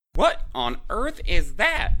What on earth is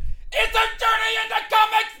that? It's a Journey into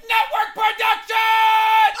Comics Network production!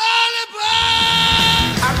 All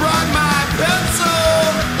aboard! I brought my pencil.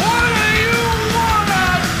 What do you wanna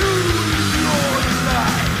do with your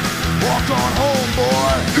life? Walk on home,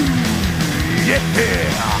 boy. Yeah.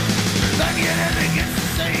 Like you never get to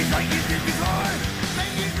say like you did before.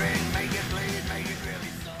 Make it ring, make it bleed, make it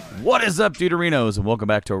really soar. What is up, Deuterinos, and welcome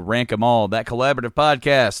back to Rank 'Em All, that collaborative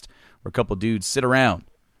podcast where a couple dudes sit around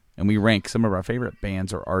and we rank some of our favorite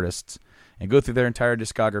bands or artists and go through their entire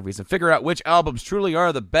discographies and figure out which albums truly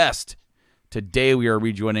are the best. Today we are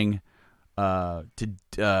rejoining down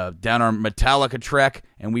our Metallica trek,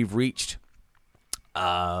 and we've reached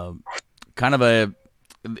kind of a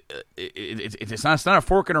it's not a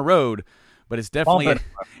fork in a road, but it's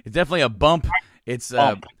definitely a bump. It's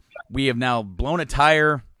we have now blown a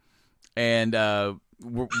tire, and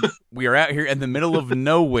we are out here in the middle of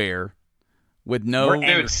nowhere with no.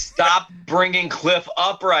 Dude, stop bringing Cliff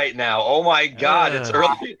up right now. Oh my God, it's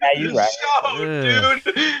early in the show,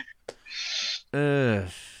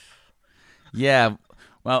 dude. Yeah.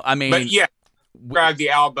 Well, I mean, But yeah, grab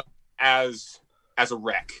the album as a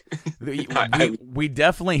wreck. we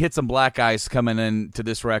definitely hit some black ice coming into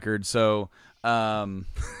this record, so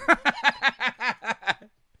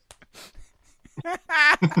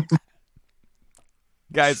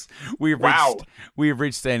guys, we've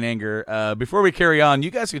reached Stand Anger. Before we carry on,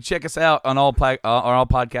 you guys can check us out on all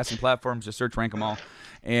podcasting platforms. Just search Rank 'Em All,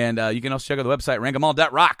 and you can also check out the website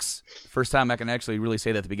rankemall.rocks. First time I can actually really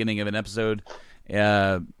say that at the beginning of an episode. We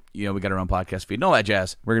got our own podcast feed and all that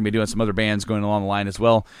jazz. We're going to be doing some other bands going along the line as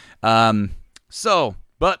well.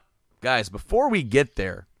 But guys, before we get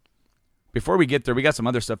there, we got some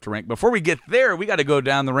other stuff to rank. Before we get there, we got to go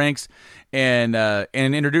down the ranks and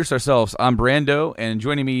introduce ourselves. I'm Brando, and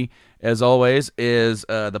joining me, as always, is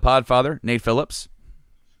the Podfather, Nate Phillips.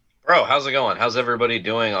 Bro, how's it going? How's everybody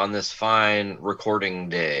doing on this fine recording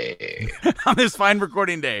day? On this fine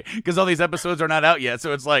recording day, because all these episodes are not out yet.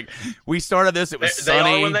 So it's like we started this. It was sunny.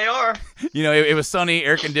 They are when they are. It was sunny,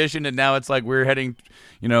 air conditioned, and now it's like we're heading.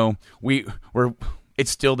 It's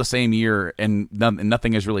still the same year, and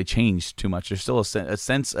nothing has really changed too much. There's still a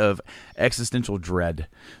sense of existential dread.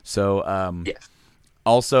 So, yes.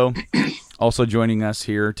 Also joining us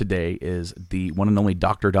here today is the one and only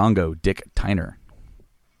Dr. Dongo, Dick Tyner.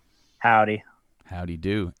 Howdy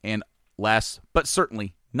do. And last, but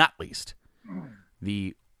certainly not least,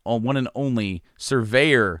 the one and only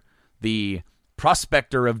surveyor, the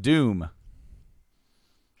prospector of doom,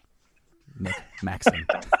 Nick Maxon.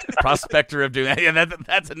 Prospector of doom. Yeah,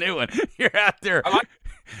 that's a new one. You're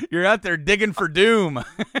out there digging for doom.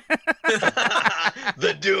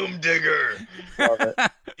 The Doom Digger. Love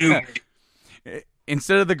it.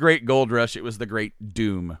 Instead of the Great Gold Rush, it was the Great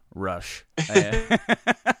Doom Rush.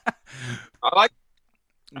 I like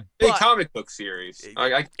the comic book series.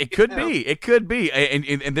 It could be,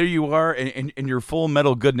 and there you are in your full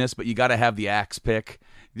metal goodness, but you got to have the axe pick.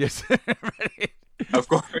 Just Of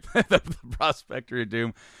course. the Prospector of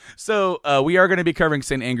Doom. So we are going to be covering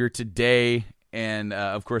St. Anger today, and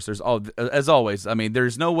of course, as always. I mean,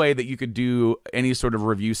 there's no way that you could do any sort of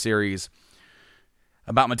review series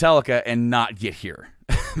about Metallica and not get here.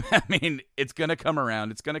 I mean, it's going to come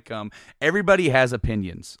around. It's going to come. Everybody has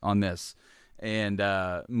opinions on this, and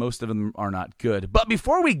most of them are not good. But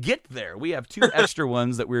before we get there, we have two extra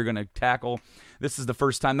ones that we're going to tackle. This is the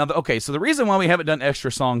first time. Now, so the reason why we haven't done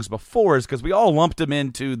extra songs before is because we all lumped them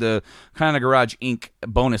into the Kind of Garage Inc.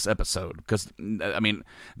 bonus episode. Because, I mean,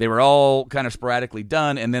 they were all kind of sporadically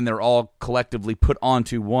done, and then they're all collectively put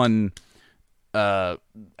onto one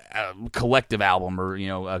collective album, or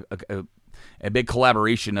a big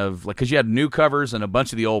collaboration of, like, because you had new covers and a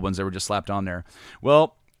bunch of the old ones that were just slapped on there.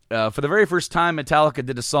 Well, for the very first time, Metallica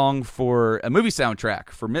did a song for a movie soundtrack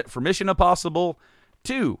for Mission Impossible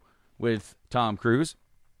 2 with Tom Cruise,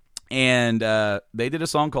 and they did a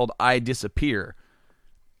song called "I Disappear."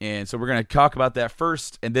 And so we're going to talk about that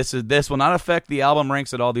first, and this will not affect the album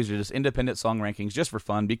ranks at all. These are just independent song rankings, just for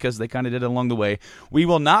fun, because they kind of did it along the way. We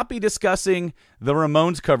will not be discussing the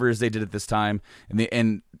Ramones covers they did at this time,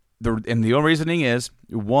 and the only reasoning is,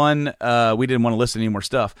 one, we didn't want to listen to any more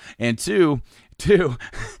stuff, and two,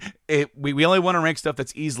 we only want to rank stuff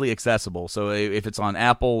that's easily accessible. So if it's on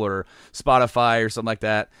Apple or Spotify or something like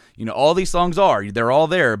that, all these songs they're all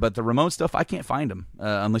there. But the Ramones stuff, I can't find them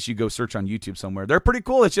unless you go search on YouTube somewhere. They're pretty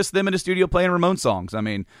cool. It's just them in the studio playing Ramones songs. I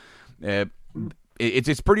mean,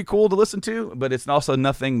 it's pretty cool to listen to, but it's also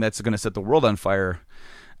nothing that's going to set the world on fire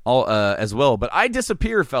as well. But I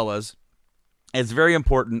Disappear, fellas, is very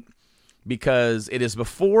important because it is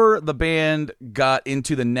before the band got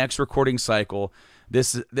into the next recording cycle.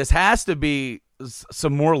 This has to be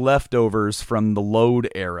some more leftovers from the Load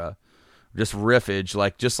era, just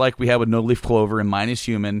riffage, just like we had with No Leaf Clover and Mine Is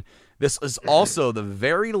Human. This is also the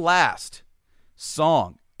very last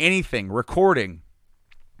song, recording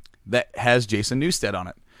that has Jason Newsted on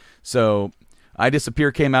it. So I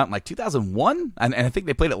Disappear came out in like 2001, and I think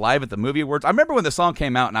they played it live at the Movie Awards. I remember when the song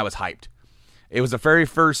came out, and I was hyped. It was the very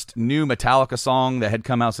first new Metallica song that had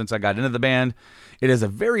come out since I got into the band. It is a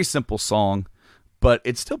very simple song, but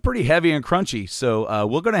it's still pretty heavy and crunchy. So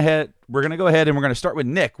we're gonna go ahead and we're gonna start with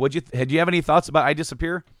Nick. Do you have any thoughts about I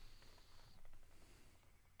Disappear?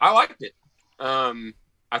 I liked it.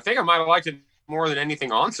 I think I might have liked it more than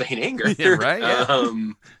anything on Saint Anger. Yeah, right.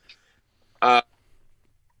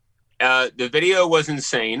 Yeah. The video was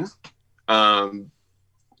insane. I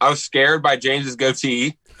was scared by James's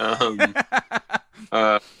goatee.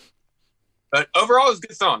 But overall, it was a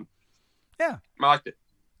good song. Yeah, I liked it.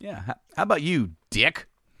 Yeah. How about you, Dick?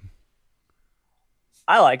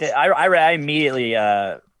 I liked it. I immediately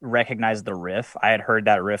recognized the riff. I had heard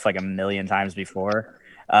that riff like a million times before,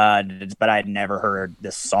 but I had never heard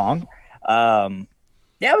this song. Yeah,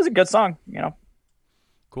 it was a good song.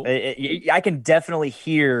 Cool. I can definitely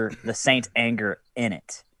hear the Saint Anger in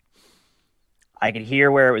it. I could hear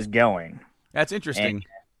where it was going. That's interesting.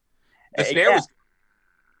 The snare was.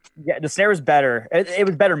 Yeah, the snare was better. It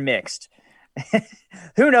was better mixed.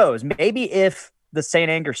 Who knows? Maybe if the Saint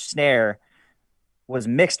Anger snare was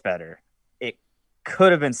mixed better, it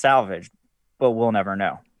could have been salvaged, but we'll never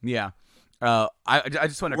know. Yeah. I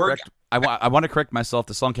just want to correct. I want to correct myself.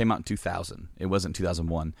 The song came out in 2000. It wasn't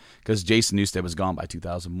 2001 because Jason Newsted was gone by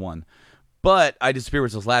 2001. But I Disappear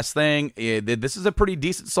was his last thing. This is a pretty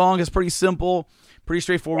decent song. It's pretty simple, pretty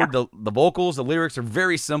straightforward. Yeah. The vocals, the lyrics are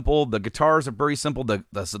very simple. The guitars are very simple. The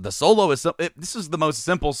solo is simple. This is the most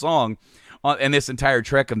simple song in this entire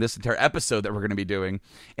trek of this entire episode that we're going to be doing.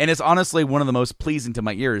 And it's honestly one of the most pleasing to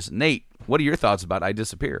my ears. Nate, what are your thoughts about I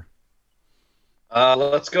Disappear?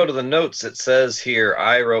 Let's go to the notes. It says here,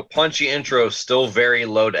 I wrote punchy intro, still very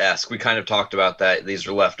Load-esque. We kind of talked about that. These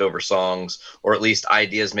are leftover songs, or at least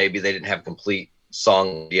ideas. Maybe they didn't have a complete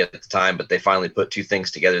song yet at the time, but they finally put two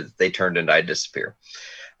things together that they turned into I Disappear.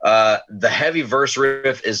 The heavy verse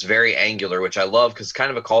riff is very angular, which I love because it's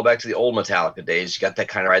kind of a callback to the old Metallica days. You got that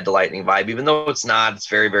kind of Ride the Lightning vibe, even though it's not. It's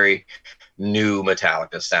very, very new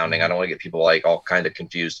Metallica sounding. I don't want to get people all kind of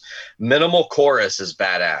confused. Minimal chorus is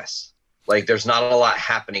badass. There's not a lot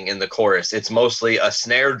happening in the chorus. It's mostly a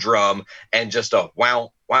snare drum and just a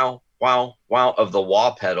wow, wow, wow, wow of the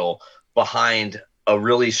wah pedal behind a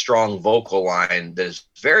really strong vocal line that is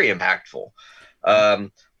very impactful.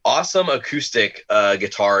 Awesome acoustic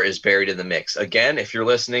guitar is buried in the mix. Again, if you're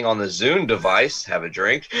listening on the Zune device, have a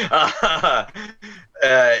drink.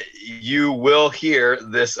 You will hear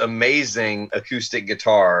this amazing acoustic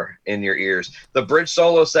guitar in your ears. The bridge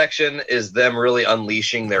solo section is them really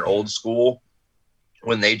unleashing their old school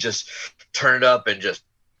when they just turn it up and just,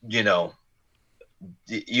 you know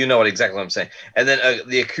what exactly what I'm saying. And then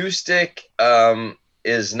the acoustic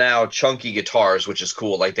is now chunky guitars, which is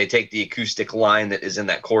cool. They take the acoustic line that is in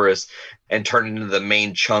that chorus and turn it into the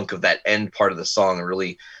main chunk of that end part of the song and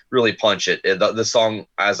really, really punch it. The song,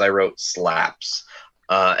 as I wrote, slaps.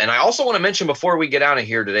 And I also want to mention before we get out of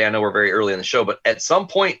here today, I know we're very early in the show, but at some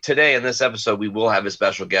point today in this episode, we will have a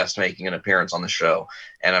special guest making an appearance on the show,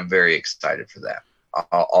 and I'm very excited for that.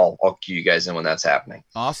 I'll cue you guys in when that's happening.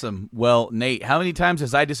 Awesome. Well, Nate, how many times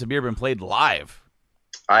has I Disappear been played live?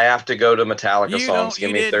 I have to go to Metallica songs.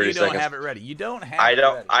 Give me 30 seconds. You don't have it ready. You don't have it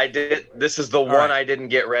ready. I did. This is the one I didn't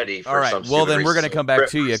get ready for. All right. Well, then we're going to come back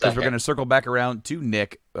to you because we're going to circle back around to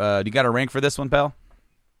Nick. Do you got a rank for this one, pal?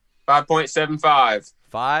 5.75.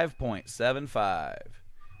 5.75.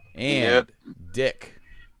 And Dick.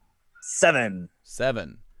 7.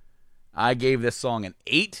 I gave this song an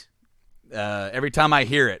 8. Every time I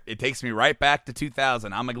hear it, it takes me right back to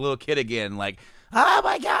 2000. I'm a little kid again, oh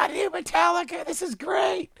my God, new Metallica, this is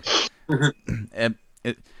great. And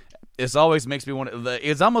it always makes me want to.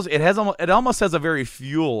 It almost has a very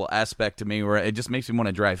Fuel aspect to me, where it just makes me want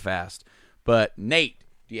to drive fast. But Nate,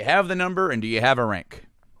 do you have the number and do you have a rank?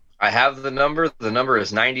 I have the number. The number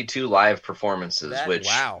is 92 live performances, which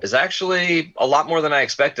is actually a lot more than I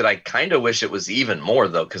expected. I kind of wish it was even more,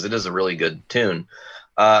 though, because it is a really good tune.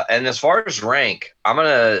 And as far as rank, I'm going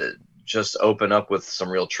to just open up with some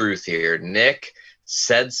real truth here. Nick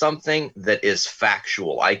said something that is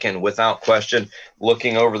factual. I can, without question,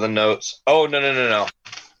 looking over the notes. Oh, no.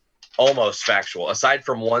 Almost factual. Aside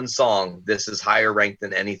from one song, this is higher ranked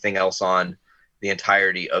than anything else on the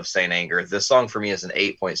entirety of Saint Anger. This song for me is an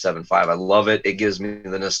 8.75. I love it. It gives me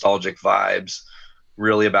the nostalgic vibes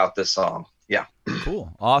really about this song. Yeah.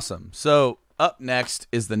 Cool. Awesome. So up next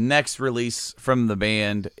is the next release from the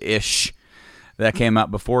band, Ish, that came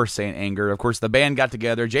out before Saint Anger. Of course, the band got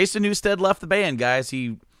together. Jason Newsted left the band, guys.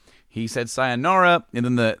 He said sayonara, and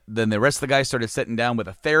then the rest of the guys started sitting down with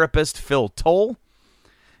a therapist, Phil Toll,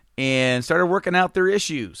 and started working out their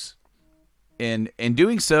issues. And in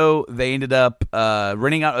doing so, they ended up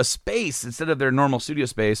renting out a space instead of their normal studio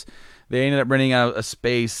space. They ended up renting out a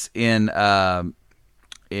space in San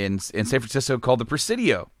Francisco called the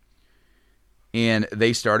Presidio, and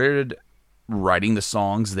they started writing the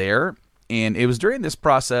songs there. And it was during this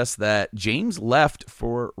process that James left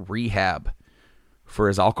for rehab for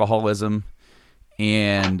his alcoholism,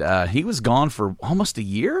 and he was gone for almost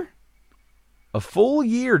a full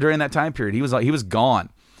year during that time period. He was gone,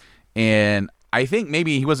 and I think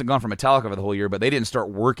maybe he wasn't gone from Metallica for the whole year, but they didn't start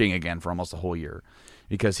working again for almost a whole year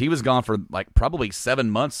because he was gone for like probably 7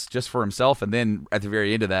 months just for himself, and then at the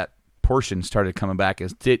very end of that portion started coming back,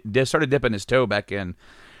 started dipping his toe back in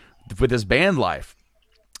with his band life.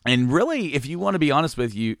 And really, if I want to be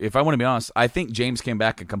honest, I think James came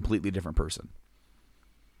back a completely different person.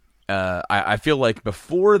 I feel like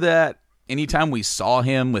before that, anytime we saw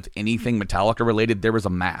him with anything Metallica related, there was a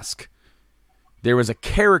mask. There was a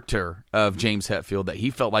character of James Hetfield that he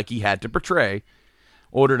felt like he had to portray in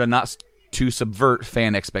order to not to subvert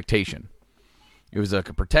fan expectation. It was like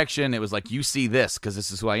a protection. It was like, you see this because this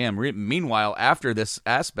is who I am. Meanwhile, after this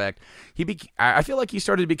aspect, I feel like he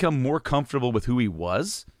started to become more comfortable with who he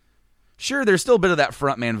was. Sure, there's still a bit of that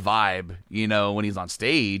frontman vibe, when he's on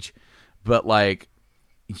stage, but like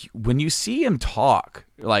when you see him talk,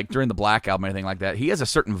 like during the Black Album or anything like that, he has a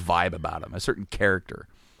certain vibe about him, a certain character.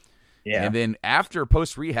 Yeah. And then after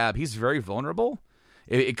post-rehab, he's very vulnerable.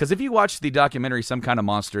 Because if you watch the documentary Some Kind of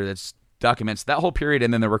Monster that documents that whole period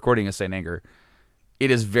and then the recording of Saint Anger, it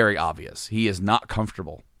is very obvious. He is not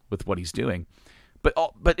comfortable with what he's doing.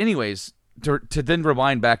 But anyways, to then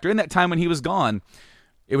rewind back, during that time when he was gone,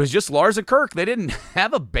 it was just Lars and Kirk. They didn't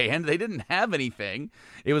have a band. They didn't have anything.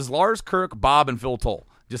 It was Lars, Kirk, Bob, and Phil Toll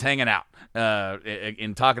just hanging out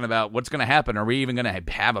and talking about what's going to happen. Are we even going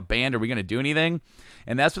to have a band? Are we going to do anything?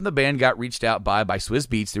 And that's when the band got reached out by Swizz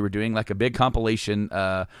Beatz. They were doing like a big compilation,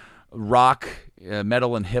 rock,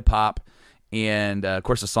 metal, and hip-hop. And, of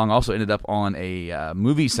course, the song also ended up on a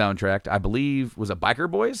movie soundtrack. I believe, was it Biker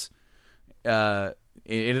Boys? It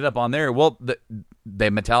ended up on there. Well, the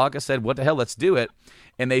Metallica said, what the hell, let's do it.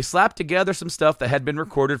 And they slapped together some stuff that had been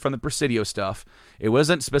recorded from the Presidio stuff. It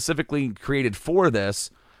wasn't specifically created for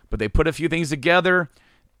this, but they put a few things together.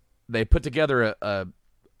 They put together a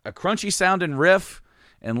crunchy sounding riff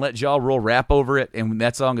and let Ja Rule rap over it. And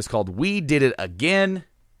that song is called We Did It Again.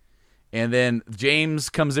 And then James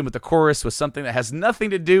comes in with the chorus with something that has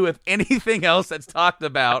nothing to do with anything else that's talked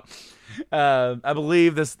about. I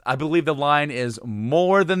believe the line is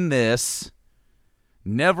more than this,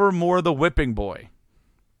 never more the whipping boy.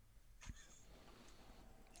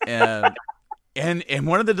 And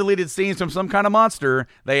one of the deleted scenes from Some Kind of Monster,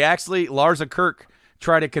 they actually, Lars and Kirk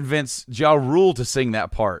try to convince Ja Rule to sing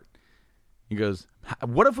that part. He goes,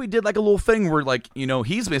 what if we did like a little thing where like,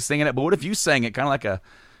 he's been singing it, but what if you sang it kind of like a,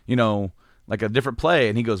 like a different play?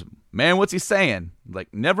 And he goes, man, what's he saying?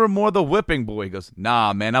 Like, never more the whipping boy. He goes,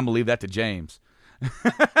 nah, man, I'm going to leave that to James.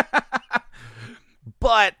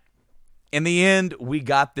 But in the end, we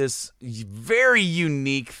got this very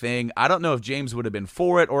unique thing. I don't know if James would have been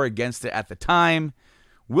for it or against it at the time.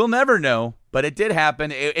 We'll never know, but it did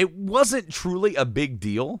happen. It wasn't truly a big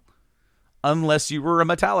deal unless you were a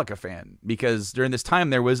Metallica fan, because during this time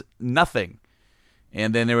there was nothing.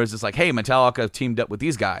 And then there was this like, hey, Metallica teamed up with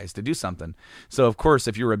these guys to do something. So, of course,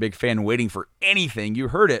 if you were a big fan waiting for anything, you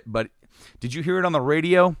heard it. But did you hear it on the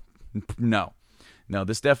radio? No,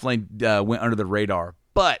 this definitely went under the radar.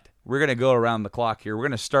 But we're going to go around the clock here. We're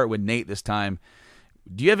going to start with Nate this time.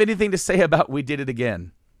 Do you have anything to say about We Did It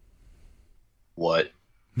Again? What?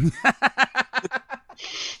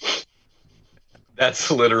 That's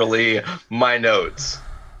literally my notes.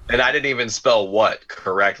 And I didn't even spell what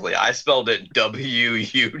correctly. I spelled it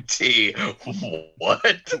W-U-T.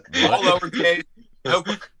 What? All lowercase, no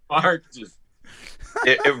marks.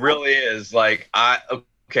 It really is. Like,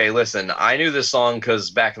 okay, listen, I knew this song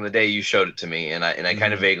because back in the day you showed it to me, and I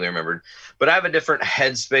kind of vaguely remembered. But I have a different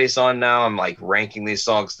headspace on now. I'm like ranking these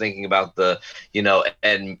songs, thinking about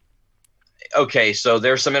and okay, so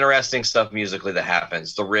there's some interesting stuff musically that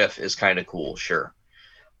happens. The riff is kind of cool, sure.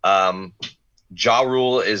 Ja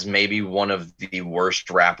Rule is maybe one of the worst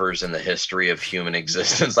rappers in the history of human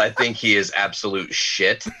existence. I think he is absolute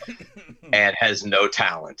shit and has no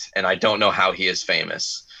talent, and I don't know how he is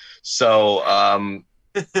famous. So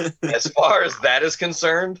As far as that is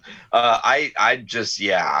concerned, I just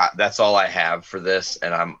that's all I have for this,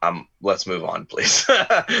 and I'm let's move on, please.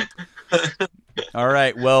 All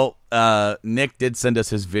right. Well, Nick did send us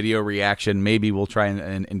his video reaction. Maybe we'll try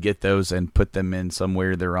and get those and put them in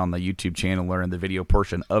somewhere. They're on the YouTube channel or in the video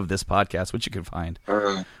portion of this podcast, which you can find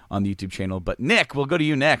on the YouTube channel. But Nick, we'll go to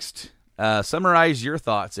you next. Summarize your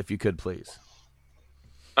thoughts, if you could, please.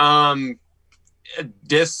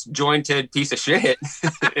 Disjointed piece of shit.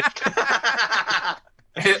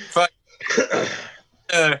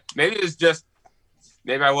 Maybe it's just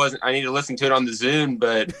maybe I need to listen to it on the Zune,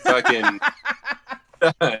 but fucking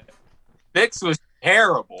mix was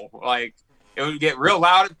terrible. Like it would get real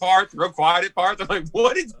loud at parts, real quiet at parts. I'm like,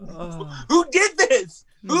 who did this?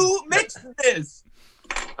 Who mixed this?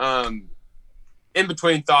 In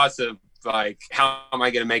between thoughts of like, how am I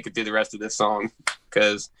going to make it through the rest of this song?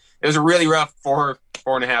 Because it was a really rough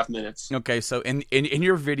 4.5 minutes. Okay, so in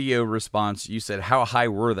your video response, you said, how high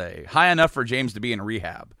were they? High enough for James to be in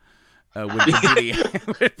rehab would be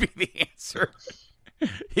the answer.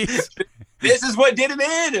 This is what did him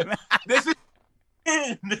in. This is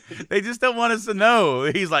in. They just don't want us to know.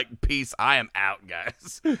 He's like, peace, I am out,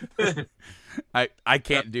 guys. I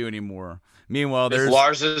can't do anymore. Meanwhile, there's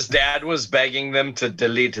Lars's dad was begging them to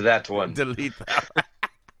delete that one. Delete that one.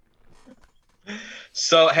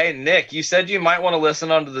 So, hey, Nick, you said you might want to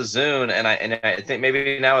listen onto the Zune, and I think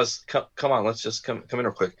maybe now is come on, let's just come in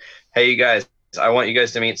real quick. Hey, you guys, I want you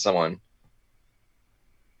guys to meet someone.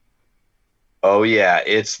 Oh yeah,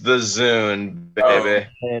 it's the Zune, baby.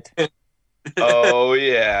 Oh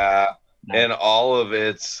yeah, and all of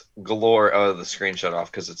its glory. Oh, the screenshot off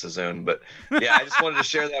because it's a Zune, but yeah, I just wanted to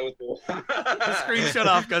share that with you. The screenshot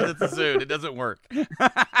off because it's a Zune. It doesn't work.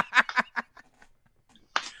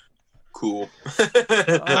 Cool.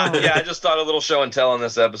 Yeah, I just thought a little show and tell on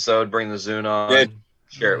this episode. Bring the Zune on,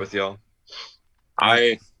 share it with y'all.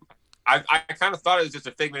 I kind of thought it was just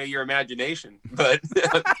a figment of your imagination, but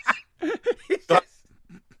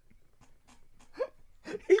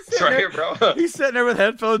It's right here, bro. He's sitting there with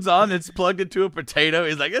headphones on. It's plugged into a potato.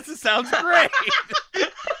 He's like, this sounds great.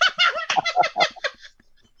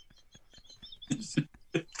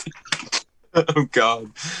 Oh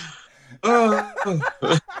God.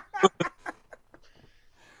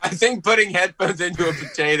 I think putting headphones into a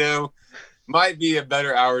potato might be a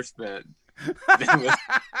better hour spent.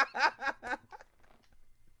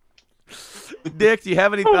 Dick, do you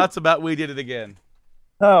have any thoughts about We Did It Again?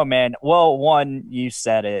 Oh man, well, one, you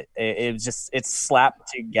said it. It was just, it's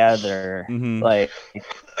slapped together. Mhm. Like,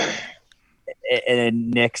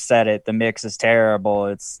 and Nick said it. The mix is terrible.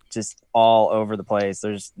 It's just all over the place.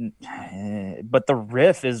 But the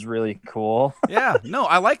riff is really cool. Yeah, no,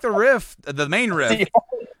 I like the riff, the main riff.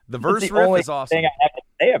 The verse That's the riff only is awesome. thing I have to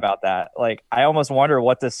say about that. Like, I almost wonder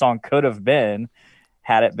what this song could have been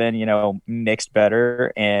had it been, mixed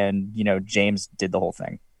better, and James did the whole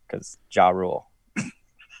thing because Ja Rule.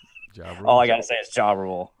 Ja Rule. All I gotta say is Ja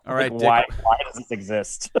Rule. All right, Like, Dick. why does this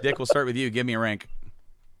exist? Dick, we'll start with you. Give me a rank.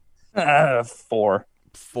 4.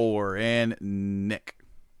 4. And Nick.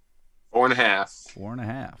 4.5.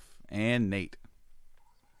 4.5. And Nate.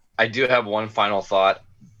 I do have one final thought.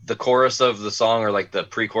 The chorus of the song, or like the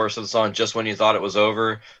pre-chorus of the song, just when you thought it was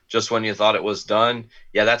over, just when you thought it was done.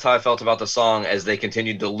 Yeah, that's how I felt about the song as they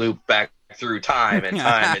continued to loop back through time and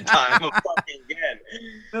time and time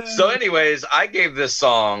again. So anyways, I gave this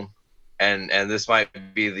song, and this might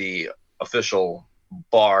be the official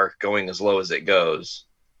bar going as low as it goes,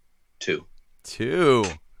 2. 2.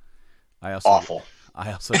 Awful.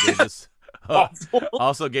 I also gave this.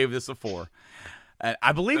 Also gave this a 4. And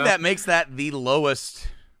I believe that makes that the lowest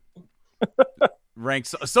rank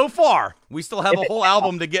so far. We still have a whole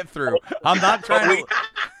album to get through. I'm not trying to.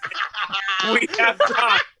 We have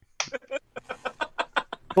time.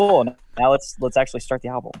 Cool. Now let's actually start the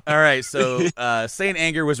album. All right, so Saint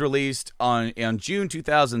Anger was released on June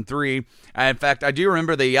 2003. In fact, I do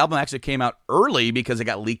remember the album actually came out early because it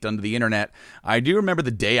got leaked onto the internet. I do remember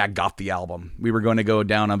the day I got the album. We were going to go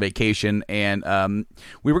down on vacation, and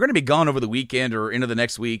we were going to be gone over the weekend or into the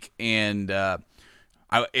next week, and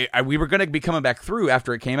we were going to be coming back through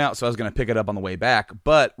after it came out, so I was going to pick it up on the way back,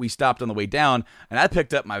 but we stopped on the way down, and I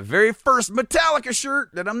picked up my very first Metallica shirt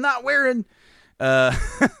that I'm not wearing.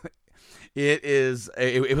 It was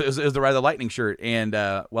the Ride the Lightning shirt, and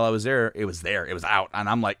while I was there, it was out, and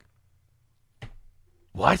I'm like,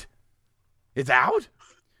 what? It's out?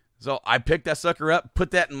 So I picked that sucker up,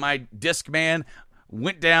 put that in my Discman,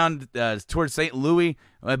 went down towards St. Louis,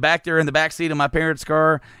 went back there in the back seat of my parents'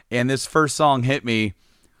 car, and this first song hit me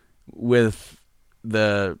with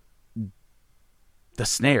the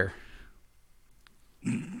snare.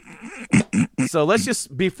 So let's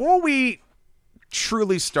just, before we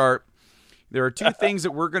truly start, there are two things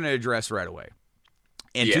that we're going to address right away.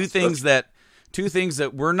 And Yes, two things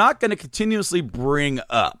that we're not going to continuously bring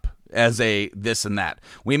up as a this and that.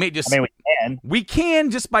 We may just, I mean, we can. we can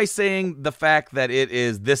just by saying the fact that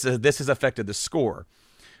this has affected the score.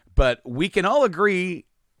 But we can all agree,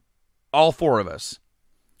 all four of us,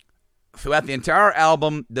 throughout the entire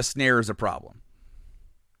album, the snare is a problem.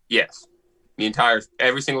 Yes.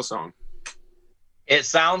 Every single song. It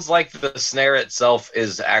sounds like the snare itself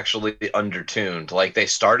is actually undertuned. Like they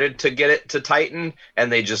started to get it to tighten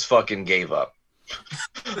and they just fucking gave up.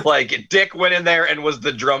 Like Dick went in there and was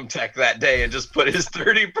the drum tech that day and just put his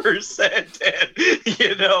 30%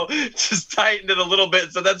 in, just tightened it a little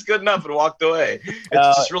bit. So that's good enough and walked away.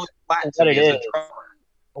 It's just really flat to me as a drummer.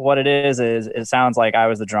 What it is it sounds like I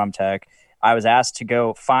was the drum tech. I was asked to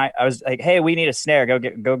go find. I was like, "Hey, we need a snare.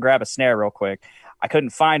 Go grab a snare real quick." I couldn't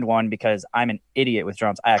find one because I'm an idiot with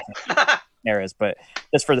drums. I actually know what a snare is, but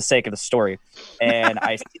just for the sake of the story. And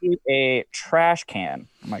I see a trash can.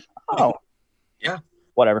 I'm like, oh, yeah,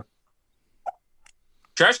 whatever.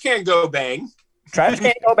 Trash can go bang. Trash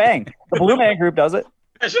can go bang. The Blue Man Group does it.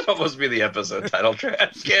 That should almost be the episode title.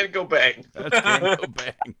 Trash can go bang. Go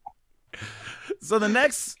bang. So the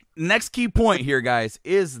next key point here, guys,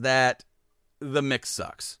 is that the mix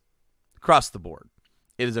sucks across the board.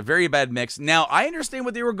 It is a very bad mix. Now, I understand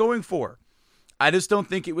what they were going for. I just don't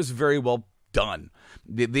think it was very well done.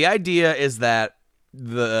 The idea is that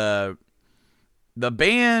the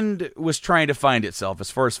band was trying to find itself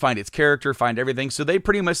as far as find its character, find everything. So they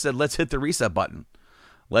pretty much said, let's hit the reset button.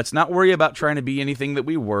 Let's not worry about trying to be anything that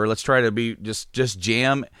we were. Let's try to be just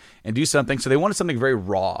jam and do something. So they wanted something very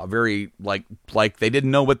raw, very like they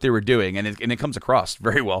didn't know what they were doing, and it comes across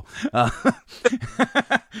very well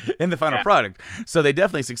in the final product. So they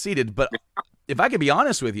definitely succeeded. But if I could be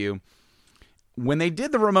honest with you, when they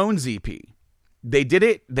did the Ramones EP, they did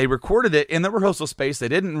it. They recorded it in the rehearsal space. They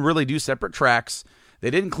didn't really do separate tracks. They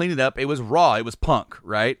didn't clean it up. It was raw. It was punk,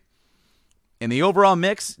 right? In the overall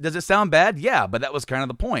mix, does it sound bad? Yeah, but that was kind of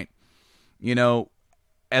the point.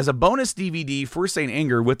 As a bonus DVD for Saint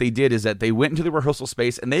Anger, what they did is that they went into the rehearsal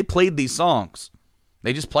space and they played these songs.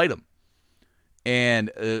 They just played them. And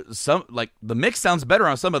the mix sounds better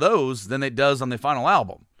on some of those than it does on the final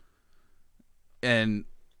album. And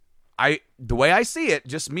the way I see it,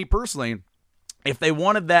 just me personally, if they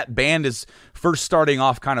wanted that band is first starting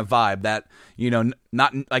off kind of vibe, that,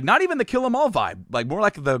 not even the Kill 'Em All vibe, like more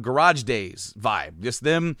like the Garage Days vibe, just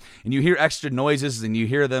them, and you hear extra noises and you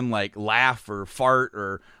hear them like laugh or fart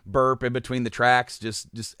or burp in between the tracks, just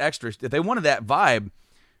extra. If they wanted that vibe,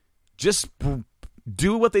 just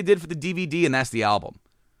do what they did for the DVD, and that's the album.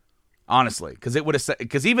 Honestly,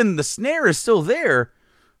 because even the snare is still there,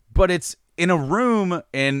 but it's in a room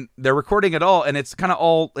and they're recording it all, and it's kind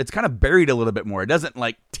of buried a little bit more. It doesn't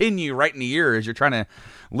like tin you right in the ear as you're trying to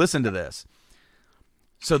listen to this.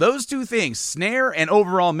 So those two things, snare and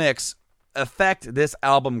overall mix, affect this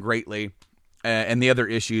album greatly, and the other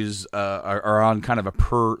issues are on kind of a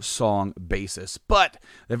per song basis. But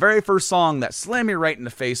the very first song that slammed me right in the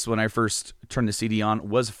face when I first turned the CD on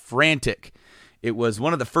was Frantic. It was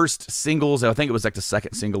one of the first singles. I think it was like the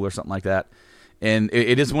second single or something like that. And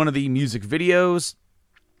it is one of the music videos.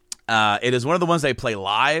 It is one of the ones they play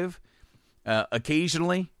live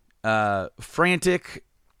occasionally. Frantic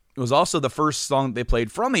was also the first song they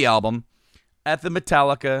played from the album at the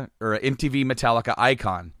Metallica or MTV Metallica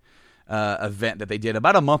Icon event that they did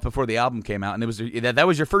about a month before the album came out. And that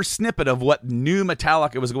was your first snippet of what new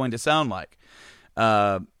Metallica was going to sound like.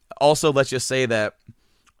 Also, let's just say that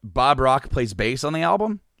Bob Rock plays bass on the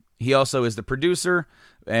album. He also is the producer.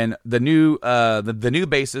 And the new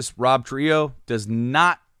bassist, Rob Trio, does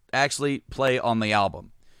not actually play on the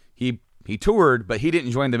album. He toured, but he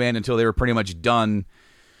didn't join the band until they were pretty much done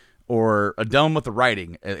with the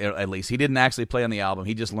writing, at least. He didn't actually play on the album.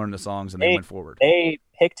 He just learned the songs and they went forward. They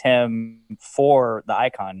picked him for the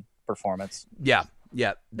Icon performance. Yeah.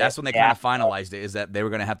 That's when they kind of finalized it, is that they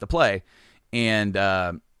were going to have to play.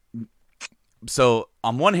 And so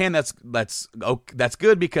on one hand, that's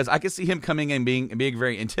good, because I could see him coming in being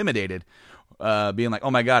very intimidated, being like,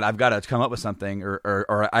 oh my God, I've got to come up with something,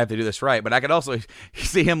 or I have to do this right. But I could also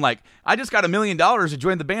see him like, I just got $1 million to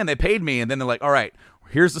join the band. They paid me. And then they're like, all right,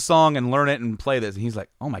 here's the song and learn it and play this. And he's like,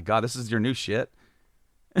 oh my God, this is your new shit.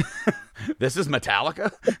 This is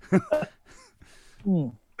Metallica.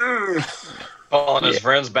 Calling his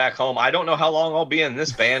friends back home. I don't know how long I'll be in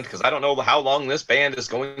this band, because I don't know how long this band is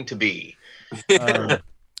going to be.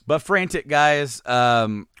 But Frantic, guys,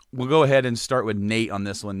 we'll go ahead and start with Nate on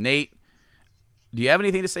this one. Nate, do you have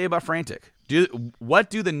anything to say about Frantic? What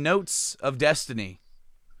do the notes of Destiny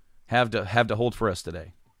have to hold for us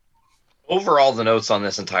today? Overall, the notes on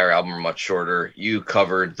this entire album are much shorter. You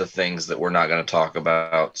covered the things that we're not going to talk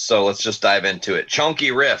about. So let's just dive into it.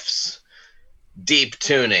 Chunky riffs, deep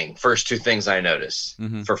tuning. First two things I notice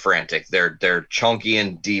for Frantic. They're chunky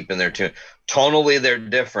and deep in their tune. Tonally, they're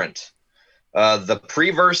different. The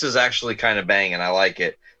pre-verse is actually kind of banging. I like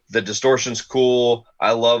it. The distortion's cool.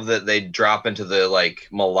 I love that they drop into the like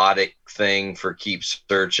melodic thing for Keep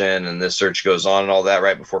Searching, and this search goes on and all that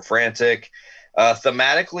right before Frantic.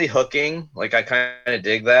 Thematically hooking, like I kind of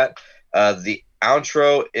dig that. The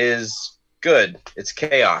outro is good. It's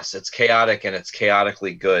chaos. It's chaotic, and it's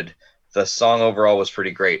chaotically good. The song overall was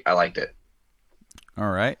pretty great. I liked it. All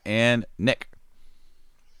right, and Nick.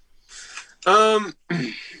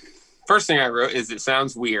 First thing I wrote is it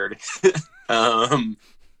sounds weird.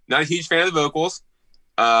 Not a huge fan of the vocals.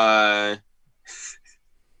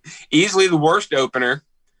 Easily the worst opener.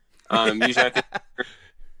 Usually I think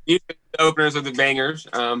the openers are the bangers.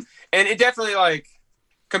 And it definitely, like,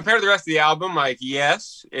 compared to the rest of the album, like,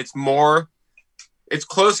 yes, it's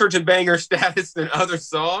closer to banger status than other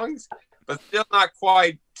songs, but still not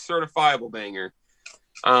quite certifiable banger.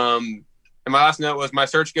 And my last note was, my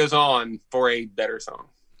search goes on for a better song.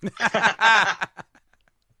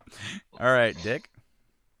 All right, Dick.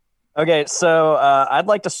 Okay, so I'd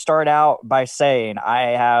like to start out by saying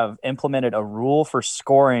I have implemented a rule for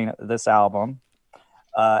scoring this album.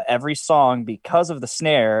 Every song, because of the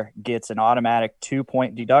snare, gets an automatic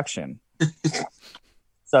 2-point deduction.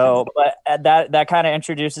 So, but that kind of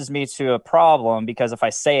introduces me to a problem, because if I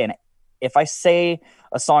say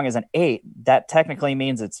a song is an 8, that technically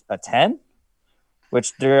means it's a 10,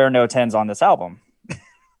 which there are no 10s on this album.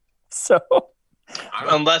 So,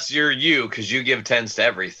 unless you're you, because you give 10s to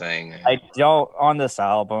everything. I don't on this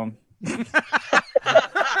album.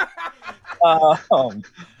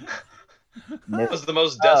 That was the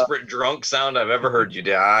most desperate drunk sound I've ever heard you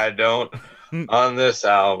do. I don't on this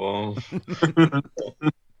album.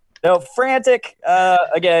 No, Frantic,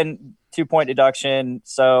 again, 2-point deduction.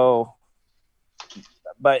 So,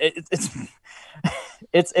 but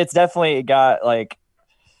it's definitely got, like,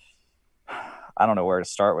 I don't know where to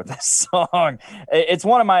start with this song. It's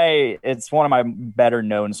one of my better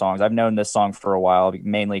known songs. I've known this song for a while,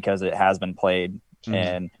 mainly because it has been played,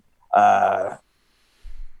 and I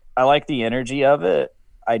like the energy of it.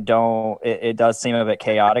 It does seem a bit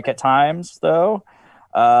chaotic at times, though.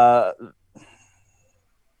 I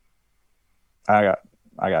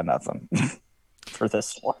got nothing for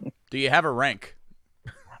this one. Do you have a rank?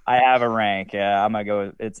 I have a rank. Yeah, I'm gonna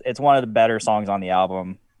go. It's one of the better songs on the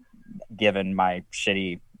album, given my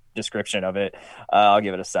shitty description of it. I'll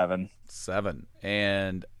give it a 7. 7.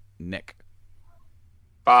 And Nick.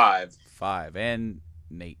 5. 5. And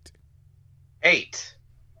Nate. 8.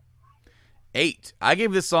 8. I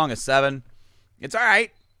gave this song a 7. It's all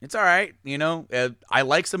right. You know, I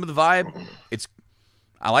like some of the vibe.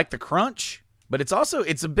 I like the crunch, but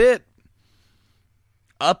it's a bit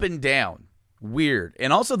up and down. Weird.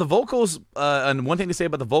 And also the vocals, and one thing to say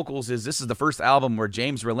about the vocals is this is the first album where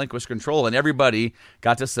James relinquished control and everybody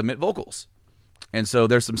got to submit vocals. And so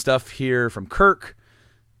there's some stuff here from Kirk.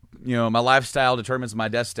 You know, my lifestyle determines my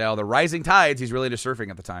death style. The rising tides, he's really into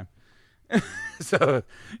surfing at the time. So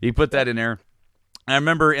he put that in there. I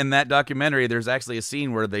remember in that documentary, there's actually a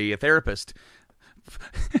scene where the therapist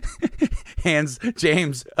hands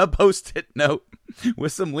James a Post-it note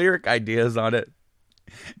with some lyric ideas on it.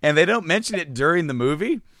 And they don't mention it during the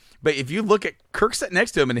movie, but if you look at Kirk sitting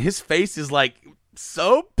next to him and his face is like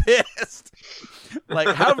so pissed.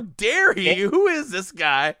 Like, how dare he? Who is this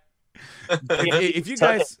guy? If you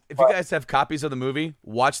guys have copies of the movie,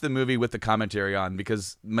 watch the movie with the commentary on,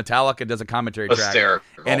 because Metallica does a commentary track,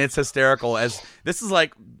 and it's hysterical. As this is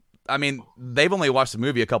like, I mean, they've only watched the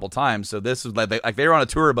movie a couple times, so this was like they were on a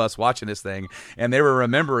tour bus watching this thing, and they were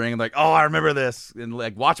remembering, like, oh, I remember this, and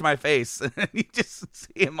like, watch my face, and you just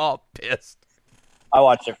see him all pissed. I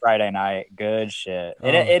watched it Friday night. Good shit. Oh.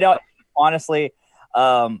 It honestly,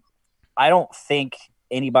 I don't think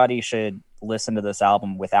anybody should listen to this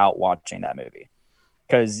album without watching that movie,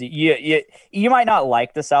 because you might not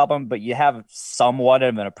like this album, but you have somewhat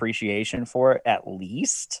of an appreciation for it, at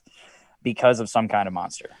least because of Some Kind of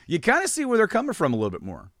Monster. You kind of see where they're coming from a little bit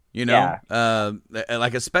more, you know? Yeah.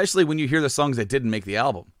 Like, especially when you hear the songs that didn't make the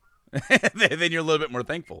album, then you're a little bit more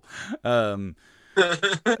thankful.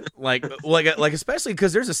 Like especially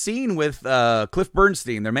because there's a scene with Cliff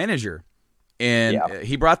Bernstein, their manager, and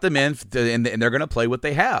he brought them in and they're going to play what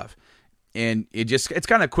they have. and it's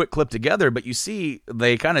kind of quick clipped together, but you see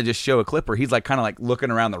they kind of just show a clip where he's like kind of like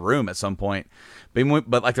looking around the room at some point.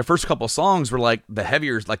 But like the first couple of songs were like the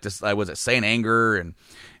heavier, like this, was it Saint Anger and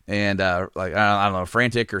like I don't know,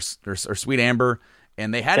 Frantic or Sweet Amber,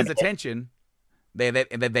 and they had his attention. They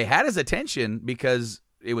had his attention because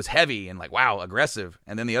it was heavy and like, wow, aggressive.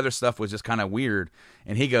 And then the other stuff was just kind of weird.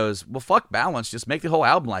 And he goes, well, fuck balance. Just make the whole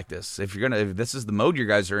album like this. If this is the mode you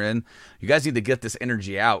guys are in, you guys need to get this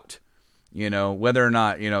energy out, whether or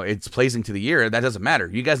not, it's pleasing to the ear, that doesn't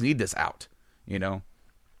matter. You guys need this out,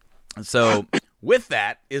 So with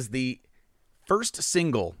that is the first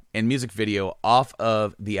single and music video off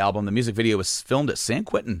of the album. The music video was filmed at San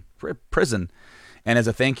Quentin prison. And as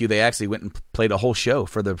a thank you, they actually went and played a whole show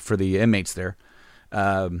for the inmates there.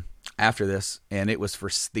 After this, and it was for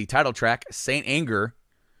the title track, Saint Anger.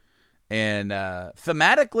 And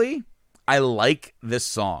thematically, I like this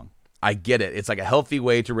song. I get it. It's like a healthy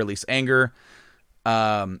way to release anger.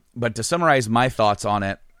 But to summarize my thoughts on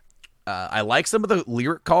it, I like some of the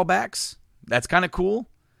lyric callbacks. That's kind of cool.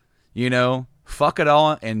 Fuck it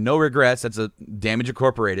all and no regrets. That's a Damage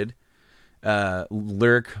Incorporated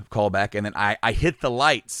lyric callback. And then I hit the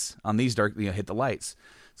lights on these dark, hit the lights.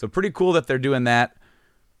 So pretty cool that they're doing that.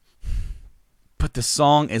 But the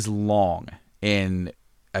song is long, and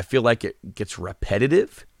I feel like it gets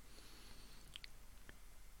repetitive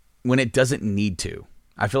when it doesn't need to.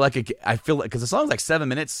 I feel like because the song's like 7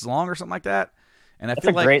 minutes long or something like that, and That's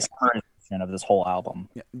a great summarization of this whole album.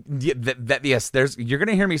 Yes, you're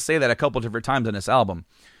gonna hear me say that a couple different times in this album,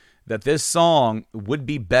 that this song would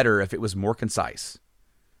be better if it was more concise.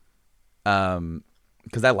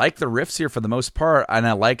 Because I like the riffs here for the most part, and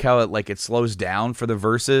I like how it slows down for the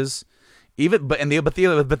verses. But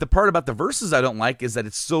the part about the verses I don't like is that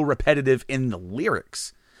it's so repetitive in the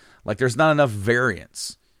lyrics. Like there's not enough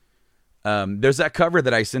variance. There's that cover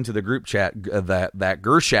that I sent to the group chat, that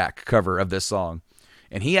Gershak cover of this song,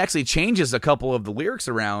 and he actually changes a couple of the lyrics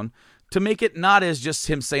around to make it not as just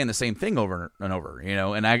him saying the same thing over and over.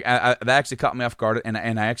 And I that actually caught me off guard, and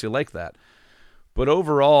I actually like that. But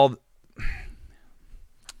overall,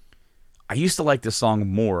 I used to like this song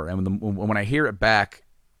more, and when I hear it back,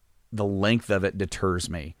 the length of it deters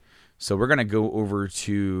me. So we're going to go over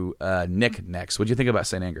to Nick next. What do you think about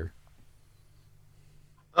Saint Anger?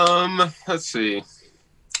 Let's see.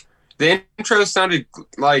 The intro sounded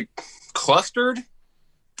like clustered.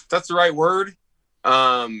 If that's the right word.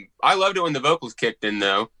 I loved it when the vocals kicked in,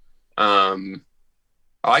 though. I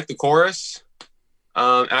like the chorus.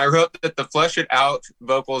 And I wrote that the flush it out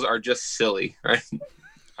vocals are just silly, right?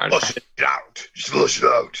 Flush it out. Just flush it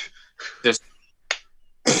out. Just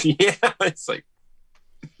yeah, it's like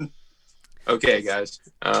okay, guys.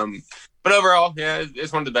 But overall, yeah,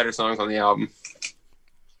 it's one of the better songs on the album.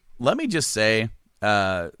 Let me just say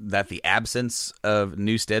that the absence of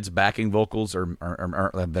Newsted's backing vocals are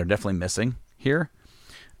they're definitely missing here.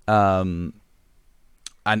 I know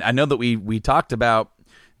that we talked about,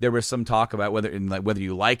 there was some talk about whether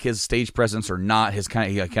you like his stage presence or not. He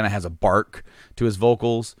kind of has a bark to his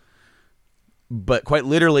vocals. But quite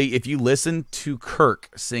literally, if you listen to Kirk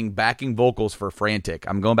sing backing vocals for Frantic,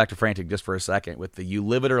 I'm going back to Frantic just for a second with the "You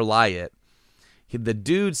Live It or Lie It," the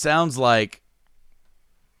dude sounds like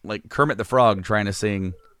Kermit the Frog trying to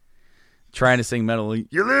sing metal.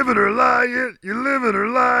 You live it or lie it, you live it or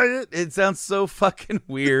lie it. It sounds so fucking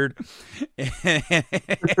weird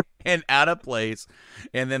and out of place.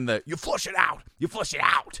 And then you flush it out, you flush it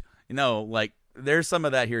out. There's some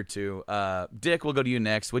of that here too. Dick, we'll go to you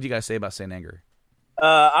next. What do you guys say about Saint Anger?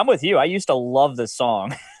 I'm with you. I used to love this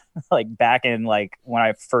song, back in when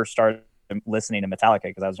I first started listening to Metallica,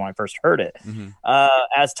 because that was when I first heard it. Mm-hmm.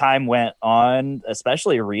 As time went on,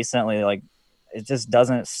 especially recently, it just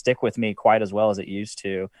doesn't stick with me quite as well as it used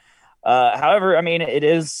to. However, I mean, it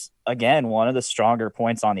is again one of the stronger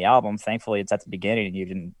points on the album. Thankfully, it's at the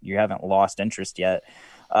beginning. You haven't lost interest yet.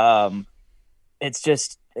 It's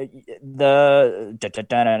just the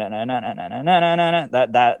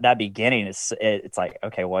that beginning it's like,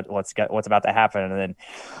 okay, what's about to happen, and then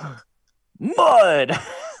mud,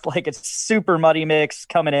 it's super muddy mix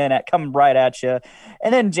coming right at you,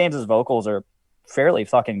 and then James's vocals are fairly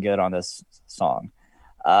fucking good on this song.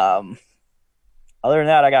 Other than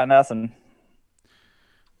that, I got nothing.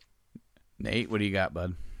 Nate, what do you got,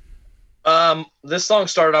 bud? This song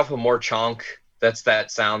started off with more chonk. That's that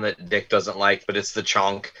sound that Dick doesn't like, but it's the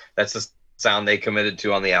chonk. That's the sound they committed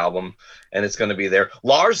to on the album, and it's going to be there.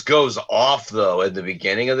 Lars goes off, though, at the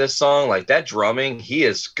beginning of this song. That drumming, he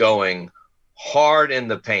is going hard in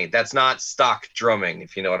the paint. That's not stock drumming,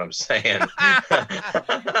 if you know what I'm saying.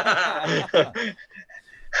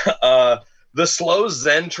 The slow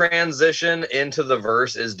Zen transition into the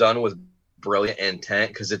verse is done with brilliant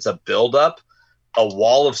intent because it's a buildup, a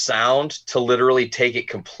wall of sound to literally take it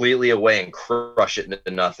completely away and crush it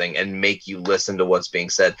into nothing and make you listen to what's being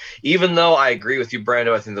said. Even though I agree with you,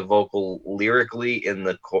 Brando, I think the vocal lyrically in